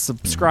Plus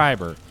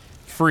subscriber.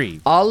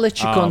 Free. I'll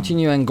let you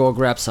continue and go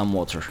grab some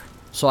water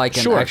so I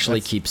can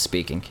actually keep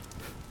speaking.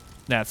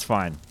 That's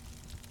fine.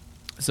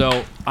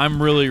 So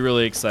I'm really,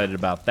 really excited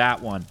about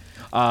that one.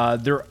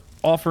 They're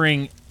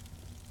offering...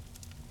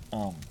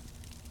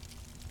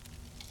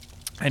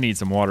 I need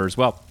some water as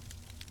well.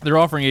 They're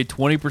offering a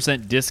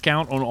 20%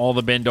 discount on all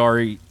the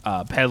Bandari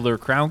Peddler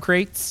Crown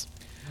crates.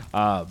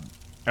 Or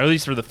at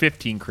least for the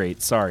 15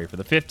 crates, sorry. For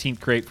the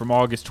 15th crate from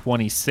August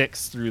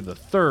 26th through the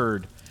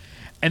 3rd.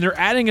 And they're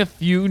adding a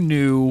few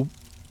new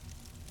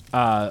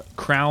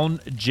Crown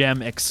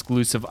Gem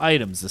exclusive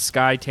items. The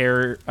Sky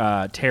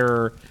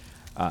Terror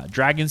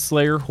Dragon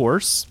Slayer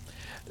horse.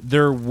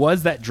 There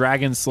was that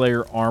Dragon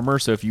Slayer armor,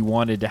 so if you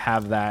wanted to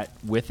have that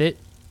with it,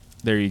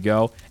 there you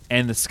go.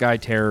 And the Sky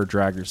Terror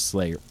Dragon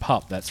Slayer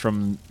pup.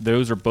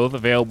 Those are both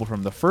available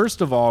from the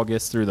 1st of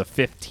August through the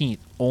 15th,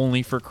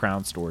 only for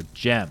Crown Store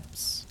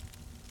gems.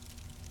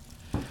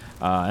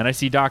 And I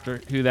see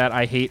Doctor Who that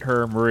I hate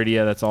her,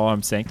 Meridia. That's all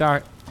I'm saying.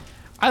 Doc,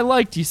 I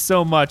liked you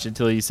so much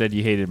until you said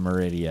you hated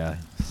Meridia,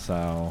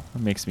 so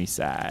it makes me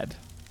sad.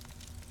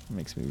 It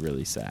makes me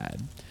really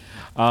sad.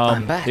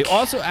 I'm back. They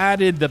also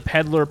added the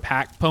Peddler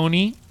Pack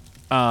Pony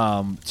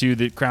to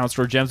the Crown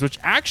Store gems, which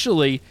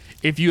actually,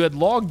 if you had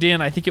logged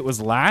in, I think it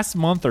was last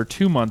month or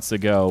 2 months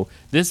ago,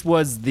 this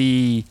was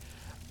the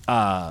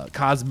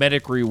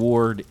cosmetic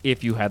reward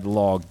if you had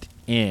logged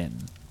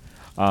in.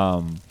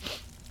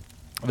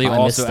 They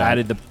also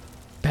added the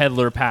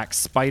Peddler Pack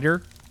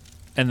Spider,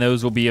 and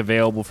those will be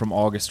available from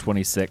August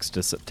 26th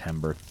to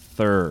September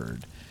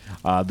 3rd.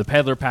 The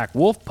Peddler Pack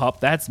Wolf Pup,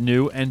 that's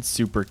new and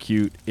super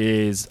cute,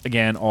 is,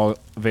 again, all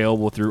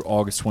available through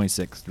August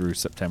 26th through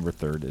September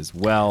 3rd as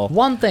well.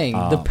 One thing,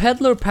 the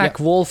Peddler Pack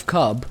Wolf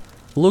Cub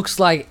looks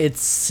like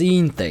it's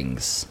seen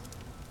things.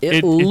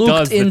 It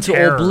looked into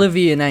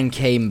Oblivion and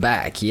came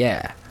back,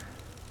 yeah.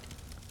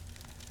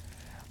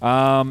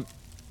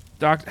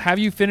 Doc, have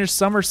you finished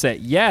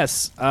Somerset?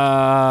 Yes,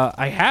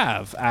 I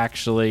have,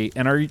 actually.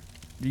 And are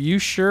you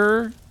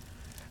sure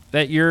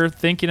that you're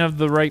thinking of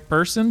the right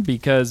person?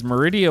 Because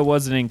Meridia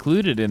wasn't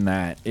included in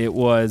that. It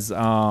was,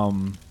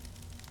 No,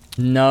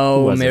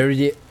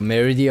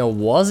 Meridia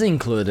was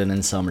included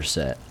in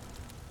Somerset.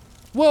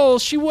 Well,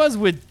 she was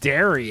with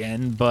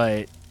Darian,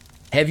 but...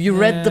 Have you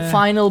read the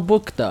final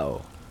book,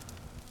 though?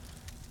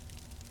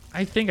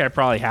 I think I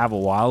probably have a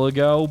while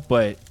ago,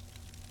 but...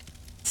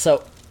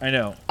 So... I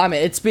know. I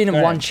mean, it's been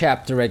one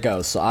chapter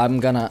ago, so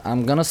I'm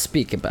gonna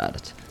speak about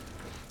it.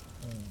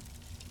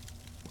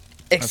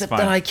 Except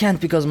that I can't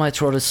because my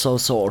throat is so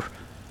sore.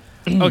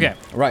 Okay.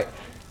 Right.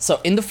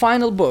 So in the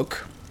final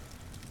book,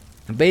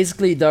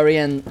 basically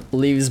Darian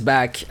leaves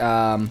back,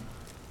 and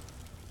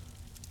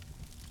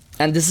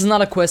this is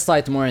not a quest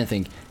item or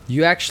anything.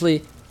 You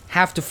actually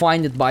have to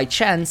find it by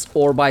chance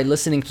or by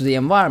listening to the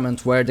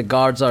environment where the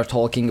guards are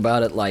talking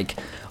about it, like,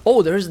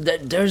 oh, there's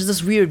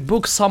this weird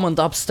book summoned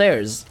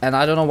upstairs, and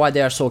I don't know why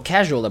they are so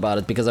casual about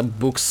it, because a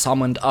book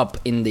summoned up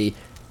in the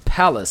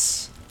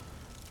palace.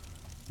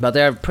 But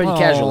they're pretty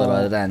casual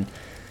about it,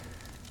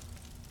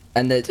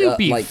 and they, to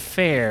be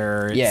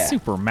fair, it's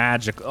super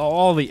magical.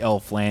 All the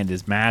elf land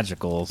is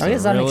magical. So I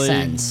guess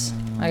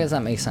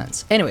that makes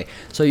sense. Anyway,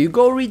 so you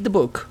go read the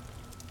book,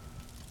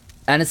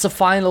 and it's a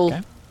final,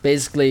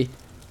 basically,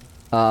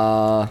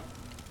 like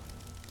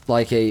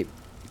a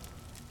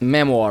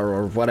memoir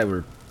or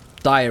whatever,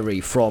 diary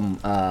from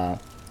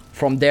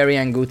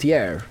Darian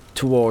Gautier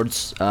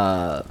towards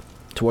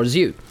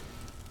you,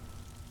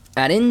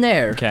 and in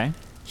there,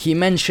 he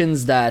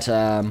mentions that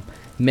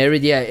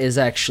Meridia is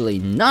actually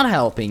not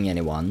helping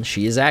anyone.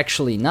 She is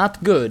actually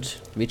not good,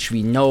 which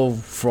we know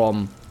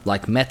from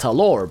like meta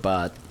lore,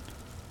 but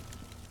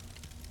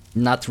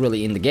not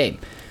really in the game,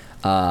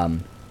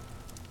 and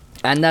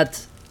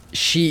that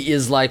she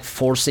is like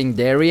forcing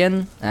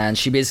Darian, and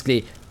she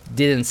basically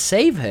didn't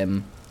save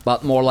him,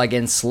 but more like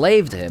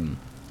enslaved him.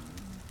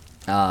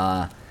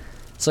 So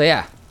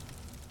yeah,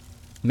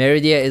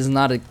 Meridia is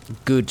not a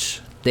good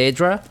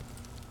Daedra,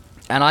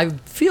 and I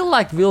feel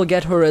like we'll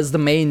get her as the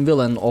main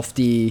villain of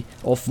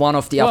one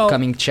of the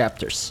upcoming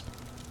chapters.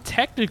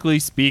 Technically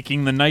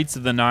speaking, the Knights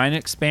of the Nine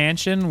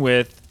expansion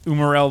with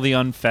Umarel the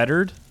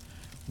Unfettered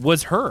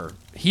was her.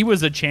 He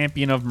was a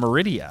champion of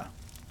Meridia.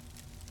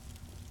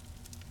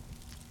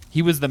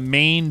 He was the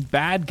main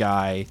bad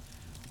guy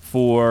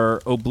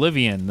for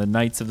Oblivion, the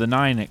Knights of the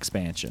Nine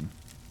expansion.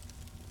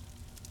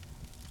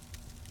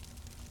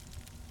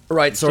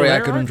 Right, sorry,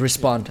 I couldn't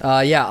respond.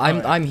 Yeah,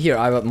 I'm here.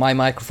 My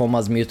microphone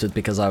was muted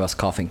because I was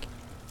coughing.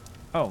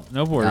 Oh,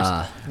 no worries.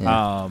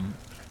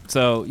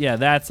 So, yeah,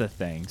 that's a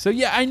thing. So,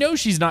 yeah, I know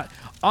she's not...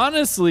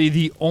 Honestly,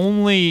 the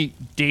only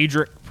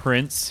Daedric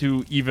prince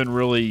who even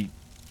really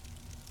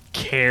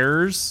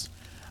cares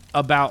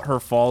about her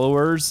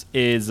followers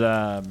is...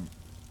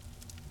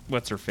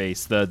 what's her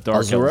face? The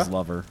Dark Elves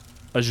lover.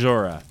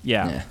 Azura,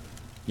 yeah.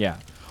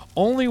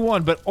 Only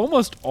one, but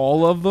almost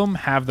all of them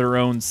have their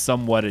own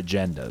somewhat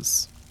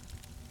agendas.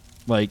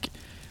 Like,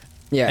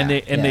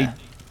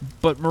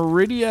 but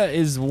Meridia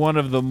is one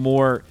of the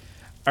more,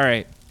 all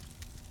right,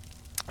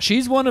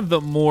 she's one of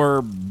the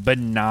more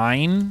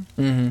benign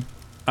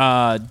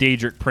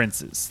Daedric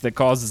princes that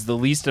causes the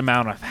least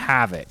amount of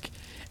havoc.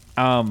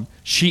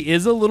 She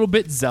is a little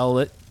bit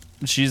zealot.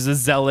 She's a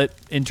zealot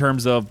in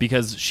terms of,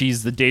 because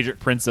she's the Daedric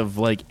prince of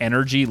like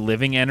energy,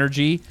 living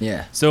energy.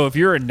 Yeah. So if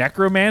you're a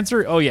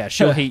necromancer, oh yeah,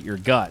 she'll hate your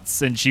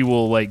guts, and she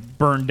will like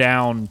burn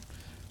down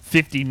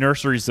 50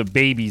 nurseries of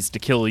babies to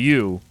kill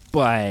you,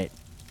 but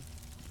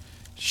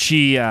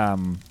she's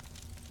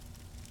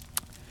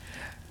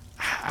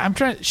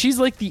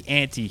like the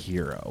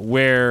anti-hero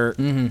where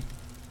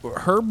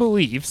her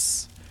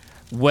beliefs,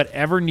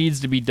 whatever needs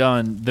to be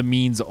done, the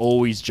means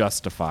always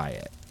justify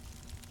it.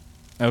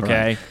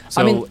 Okay? Right.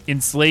 So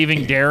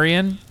enslaving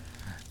Darien,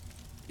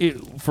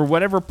 for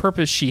whatever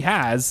purpose she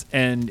has,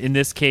 and in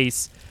this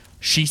case,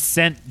 she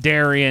sent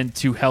Darien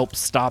to help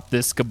stop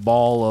this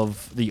cabal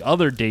of the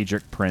other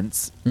Daedric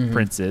princes.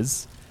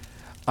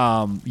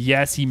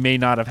 Yes, he may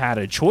not have had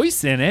a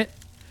choice in it,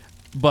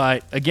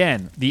 but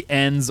again, the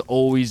ends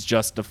always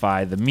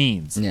justify the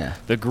means. Yeah.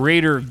 The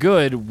greater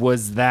good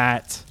was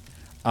that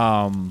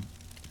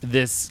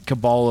this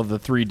cabal of the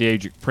 3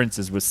 Daedric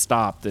princes was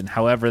stopped, and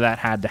however that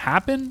had to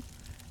happen,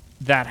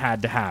 that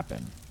had to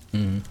happen.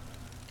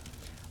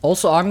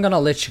 Also, I'm gonna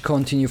let you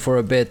continue for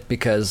a bit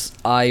because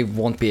I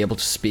won't be able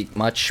to speak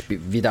much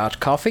without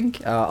coughing.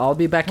 I'll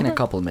be back in a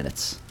couple of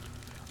minutes.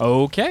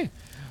 Okay.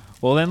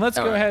 Well, then let's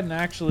go Alright. ahead and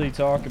actually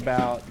talk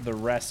about the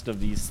rest of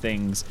these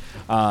things.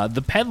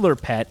 The peddler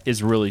pet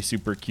is really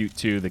super cute,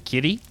 too. The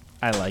kitty,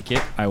 I like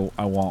it. I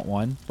want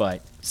one.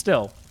 But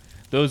still,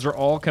 those are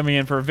all coming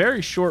in for a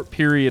very short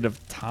period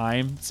of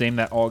time. Same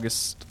that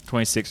August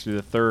 26th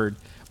through the 3rd.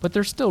 But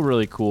they're still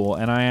really cool,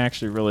 and I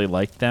actually really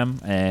like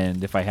them.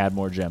 And if I had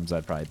more gems,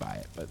 I'd probably buy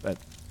it. But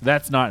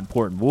that's not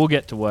important. We'll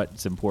get to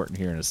what's important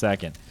here in a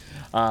second.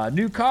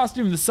 New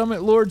costume, the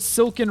Summit Lord's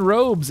Silken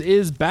Robes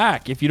is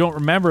back. If you don't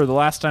remember, the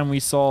last time we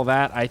saw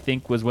that, I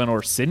think, was when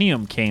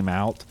Orsinium came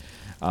out.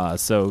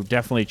 So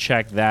definitely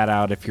check that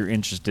out if you're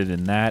interested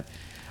in that.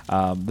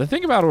 The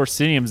thing about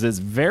Orsinium is it's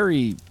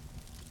very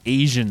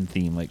Asian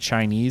themed, like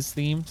Chinese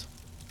themed,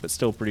 but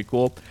still pretty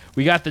cool.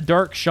 We got the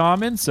Dark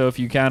Shaman, so if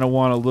you kind of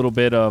want a little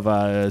bit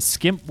of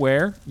skimp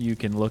wear, you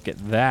can look at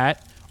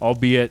that.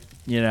 Albeit,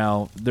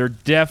 they're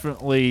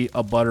definitely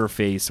a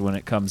butterface when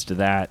it comes to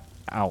that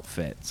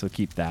outfit, so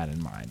keep that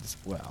in mind as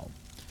well.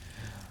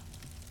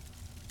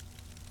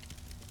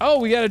 Oh,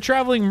 we got a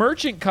traveling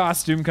merchant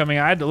costume coming.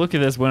 I had to look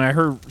at this. When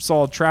I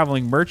saw a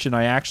traveling merchant,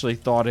 I actually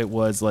thought it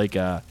was like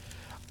a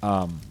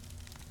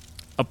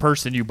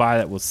person you buy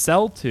that will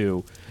sell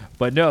to.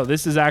 But no,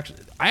 this is I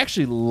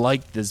actually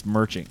like this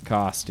merchant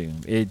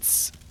costume.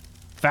 It's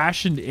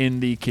fashioned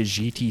in the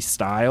Khajiit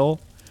style,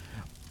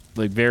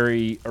 like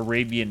very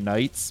Arabian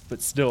Nights,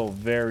 but still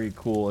very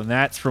cool. And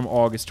that's from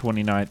August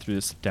 29th through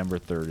the September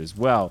 3rd as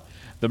well.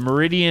 The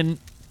Meridian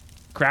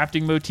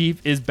crafting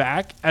motif is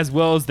back, as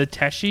well as the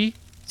Teshi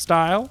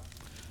style,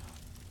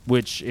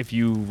 which if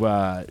you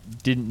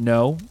didn't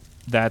know,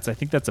 I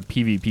think that's a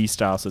PvP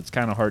style, so it's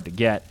kind of hard to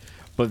get,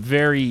 but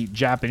very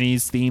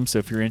Japanese themed, so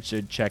if you're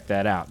interested, check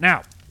that out.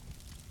 Now,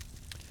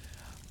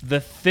 the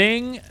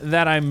thing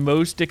that I'm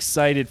most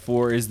excited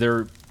for is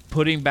they're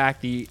putting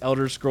back the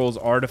Elder Scrolls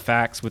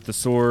artifacts with the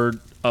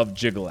Sword of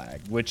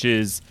Jyggalag, which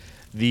is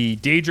the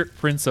Daedric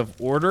Prince of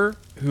Order,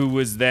 who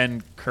was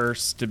then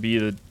cursed to be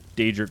the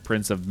Daedric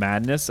Prince of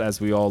Madness,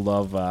 as we all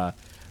love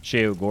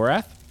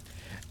Sheogorath.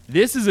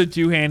 This is a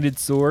two-handed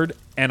sword,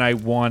 and I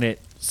want it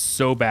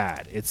so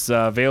bad. It's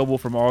available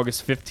from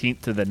August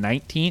 15th to the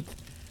 19th,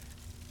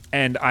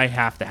 and I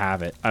have to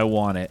have it. I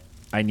want it.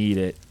 I need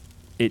it.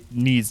 It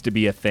needs to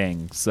be a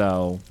thing,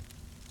 so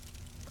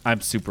I'm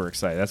super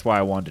excited. That's why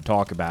I wanted to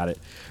talk about it,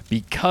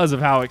 because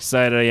of how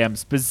excited I am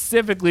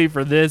specifically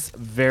for this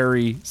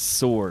very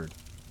sword.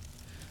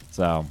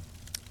 So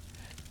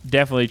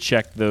definitely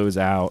check those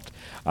out.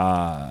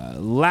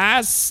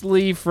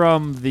 Lastly,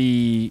 from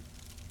the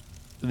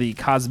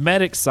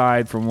cosmetic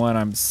side, from what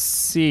I'm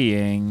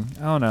seeing,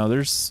 oh no,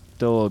 there's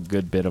still a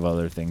good bit of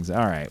other things.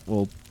 All right,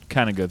 we'll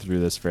kind of go through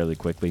this fairly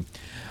quickly.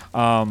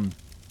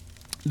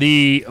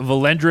 The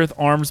Valendrith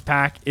Arms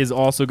Pack is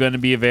also going to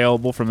be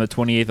available from the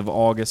 28th of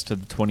August to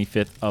the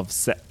 25th of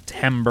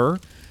September.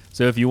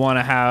 So if you want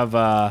to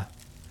have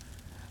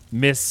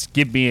Miss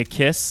Give Me a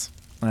Kiss,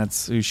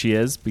 that's who she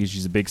is, because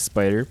she's a big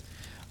spider,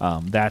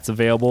 that's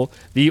available.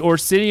 The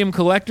Orsinium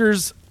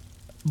Collector's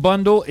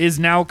Bundle is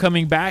now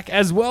coming back,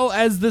 as well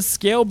as the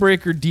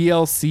Scalebreaker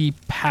DLC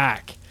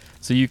pack.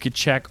 So you could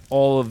check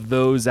all of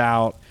those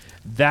out.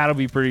 That'll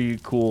be pretty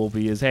cool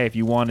because, hey, if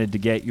you wanted to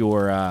get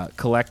your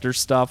collector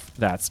stuff,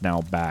 that's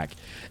now back.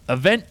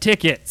 Event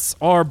tickets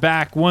are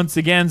back once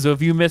again, so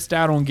if you missed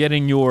out on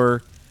getting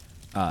your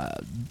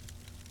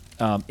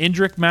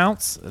Indrik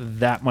mounts,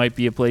 that might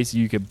be a place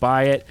you could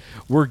buy it.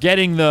 We're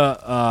getting the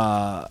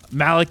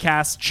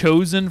Malakath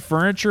Chosen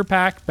Furniture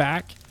Pack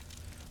back.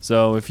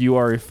 So if you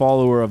are a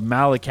follower of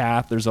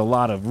Malakath, there's a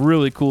lot of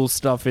really cool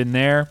stuff in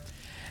there.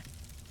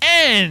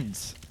 And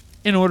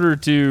in order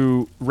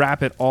to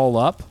wrap it all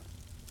up,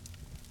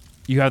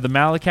 you have the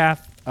Malakath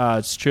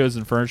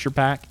Chosen Furniture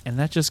Pack, and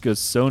that just goes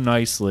so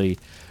nicely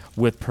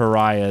with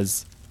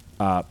Pariah's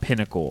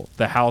Pinnacle.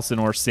 The house in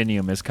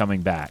Orsinium is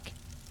coming back.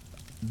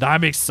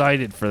 I'm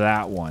excited for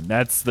that one.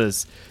 That's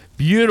this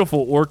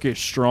beautiful orcish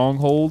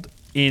stronghold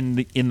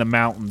in the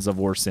mountains of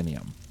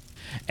Orsinium.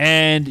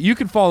 And you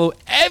can follow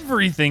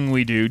everything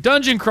we do,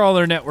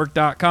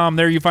 DungeonCrawlerNetwork.com.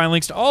 There you find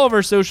links to all of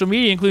our social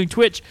media, including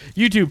Twitch,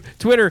 YouTube,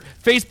 Twitter,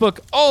 Facebook,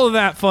 all of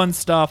that fun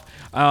stuff.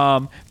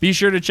 Be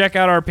sure to check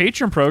out our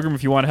Patreon program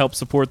if you want to help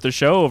support the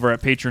show over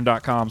at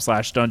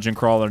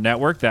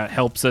patreon.com/DungeonCrawlerNetwork. That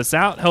helps us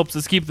out, helps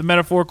us keep the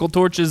metaphorical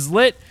torches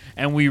lit,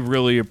 and we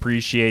really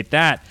appreciate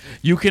that.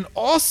 You can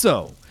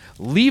also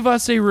leave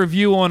us a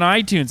review on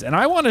iTunes. And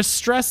I want to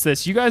stress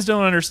this. You guys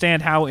don't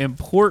understand how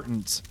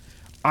important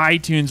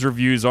iTunes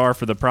reviews are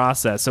for the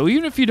process. So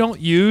even if you don't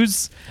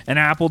use an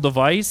Apple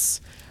device,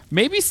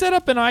 maybe set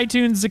up an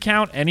iTunes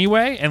account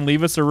anyway and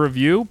leave us a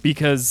review,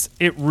 because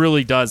it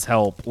really does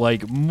help,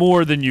 like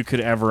more than you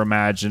could ever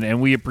imagine. And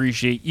we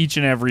appreciate each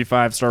and every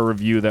 5-star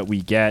review that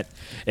we get.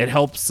 It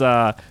helps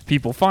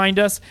people find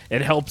us.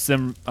 It helps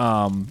them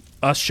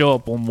us show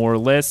up on more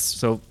lists.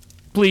 So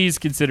please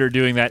consider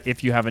doing that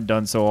if you haven't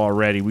done so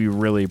already. We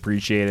really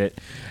appreciate it,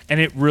 and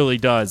it really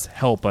does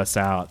help us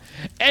out.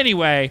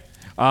 Anyway,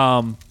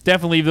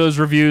 definitely leave those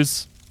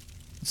reviews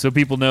so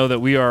people know that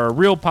we are a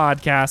real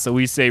podcast, so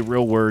we say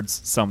real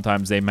words.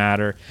 Sometimes they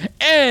matter.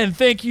 And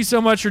thank you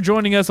so much for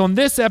joining us on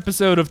this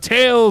episode of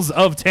Tales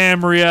of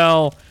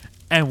Tamriel,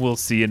 and we'll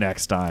see you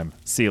next time.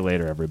 See you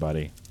later,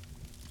 everybody.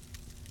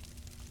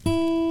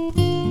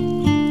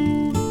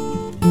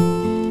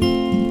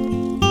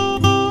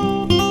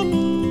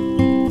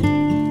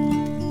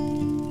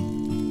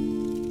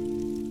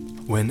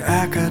 When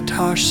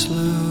Akatosh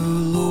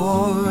slew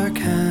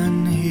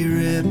Lorcan, he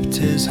ripped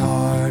his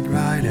heart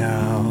right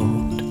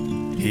out.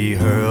 He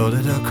hurled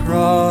it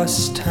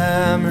across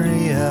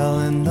Tamriel,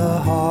 and the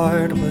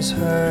heart was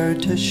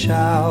heard to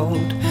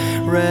shout,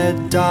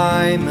 red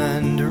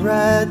diamond,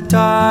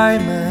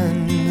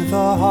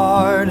 the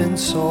heart and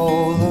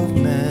soul of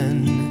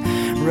men.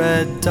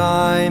 Red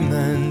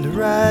diamond,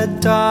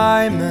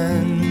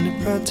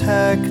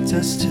 protect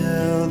us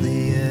till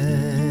the end.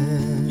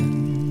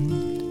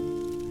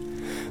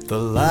 The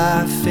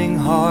laughing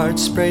heart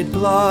sprayed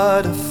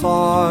blood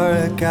afar,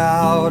 a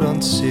gout on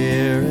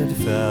Seir it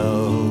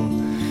fell,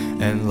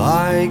 and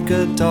like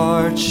a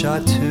dart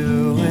shot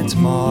to its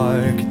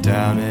mark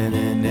down in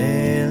an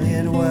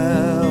alien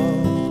well.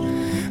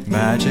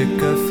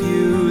 Magica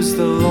fused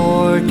the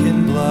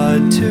Lorcan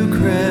blood to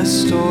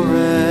crystal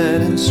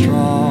red and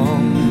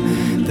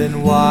strong.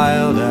 Then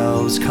wild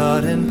elves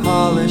cut and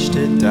polished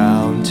it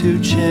down to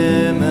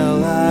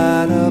Chimel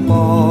at a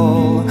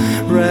ball.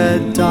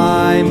 Red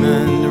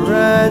diamond,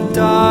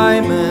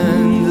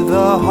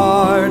 the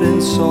heart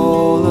and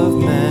soul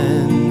of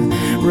men.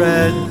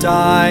 Red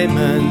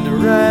diamond,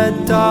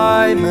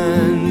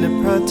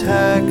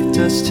 protect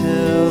us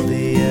till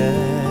the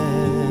end.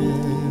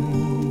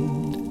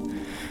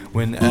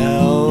 When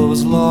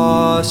elves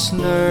lost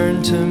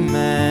Nirn to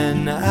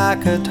men,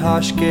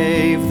 Akatosh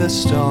gave the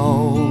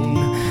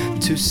stone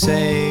to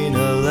Saint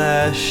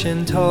Alesh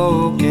in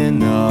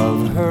token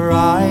of her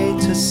right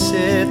to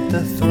sit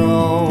the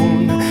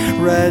throne.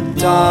 Red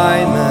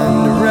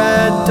diamond,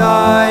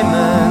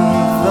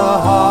 the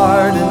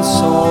heart and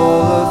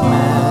soul of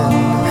men.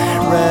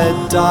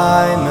 Red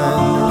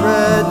diamond,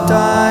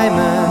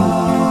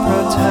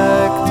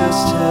 protect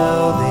us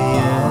till the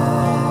end.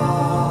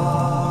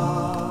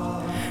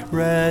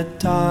 Red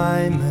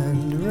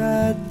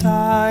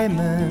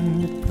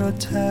diamond,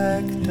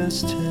 protect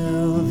us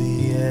till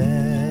the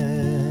end.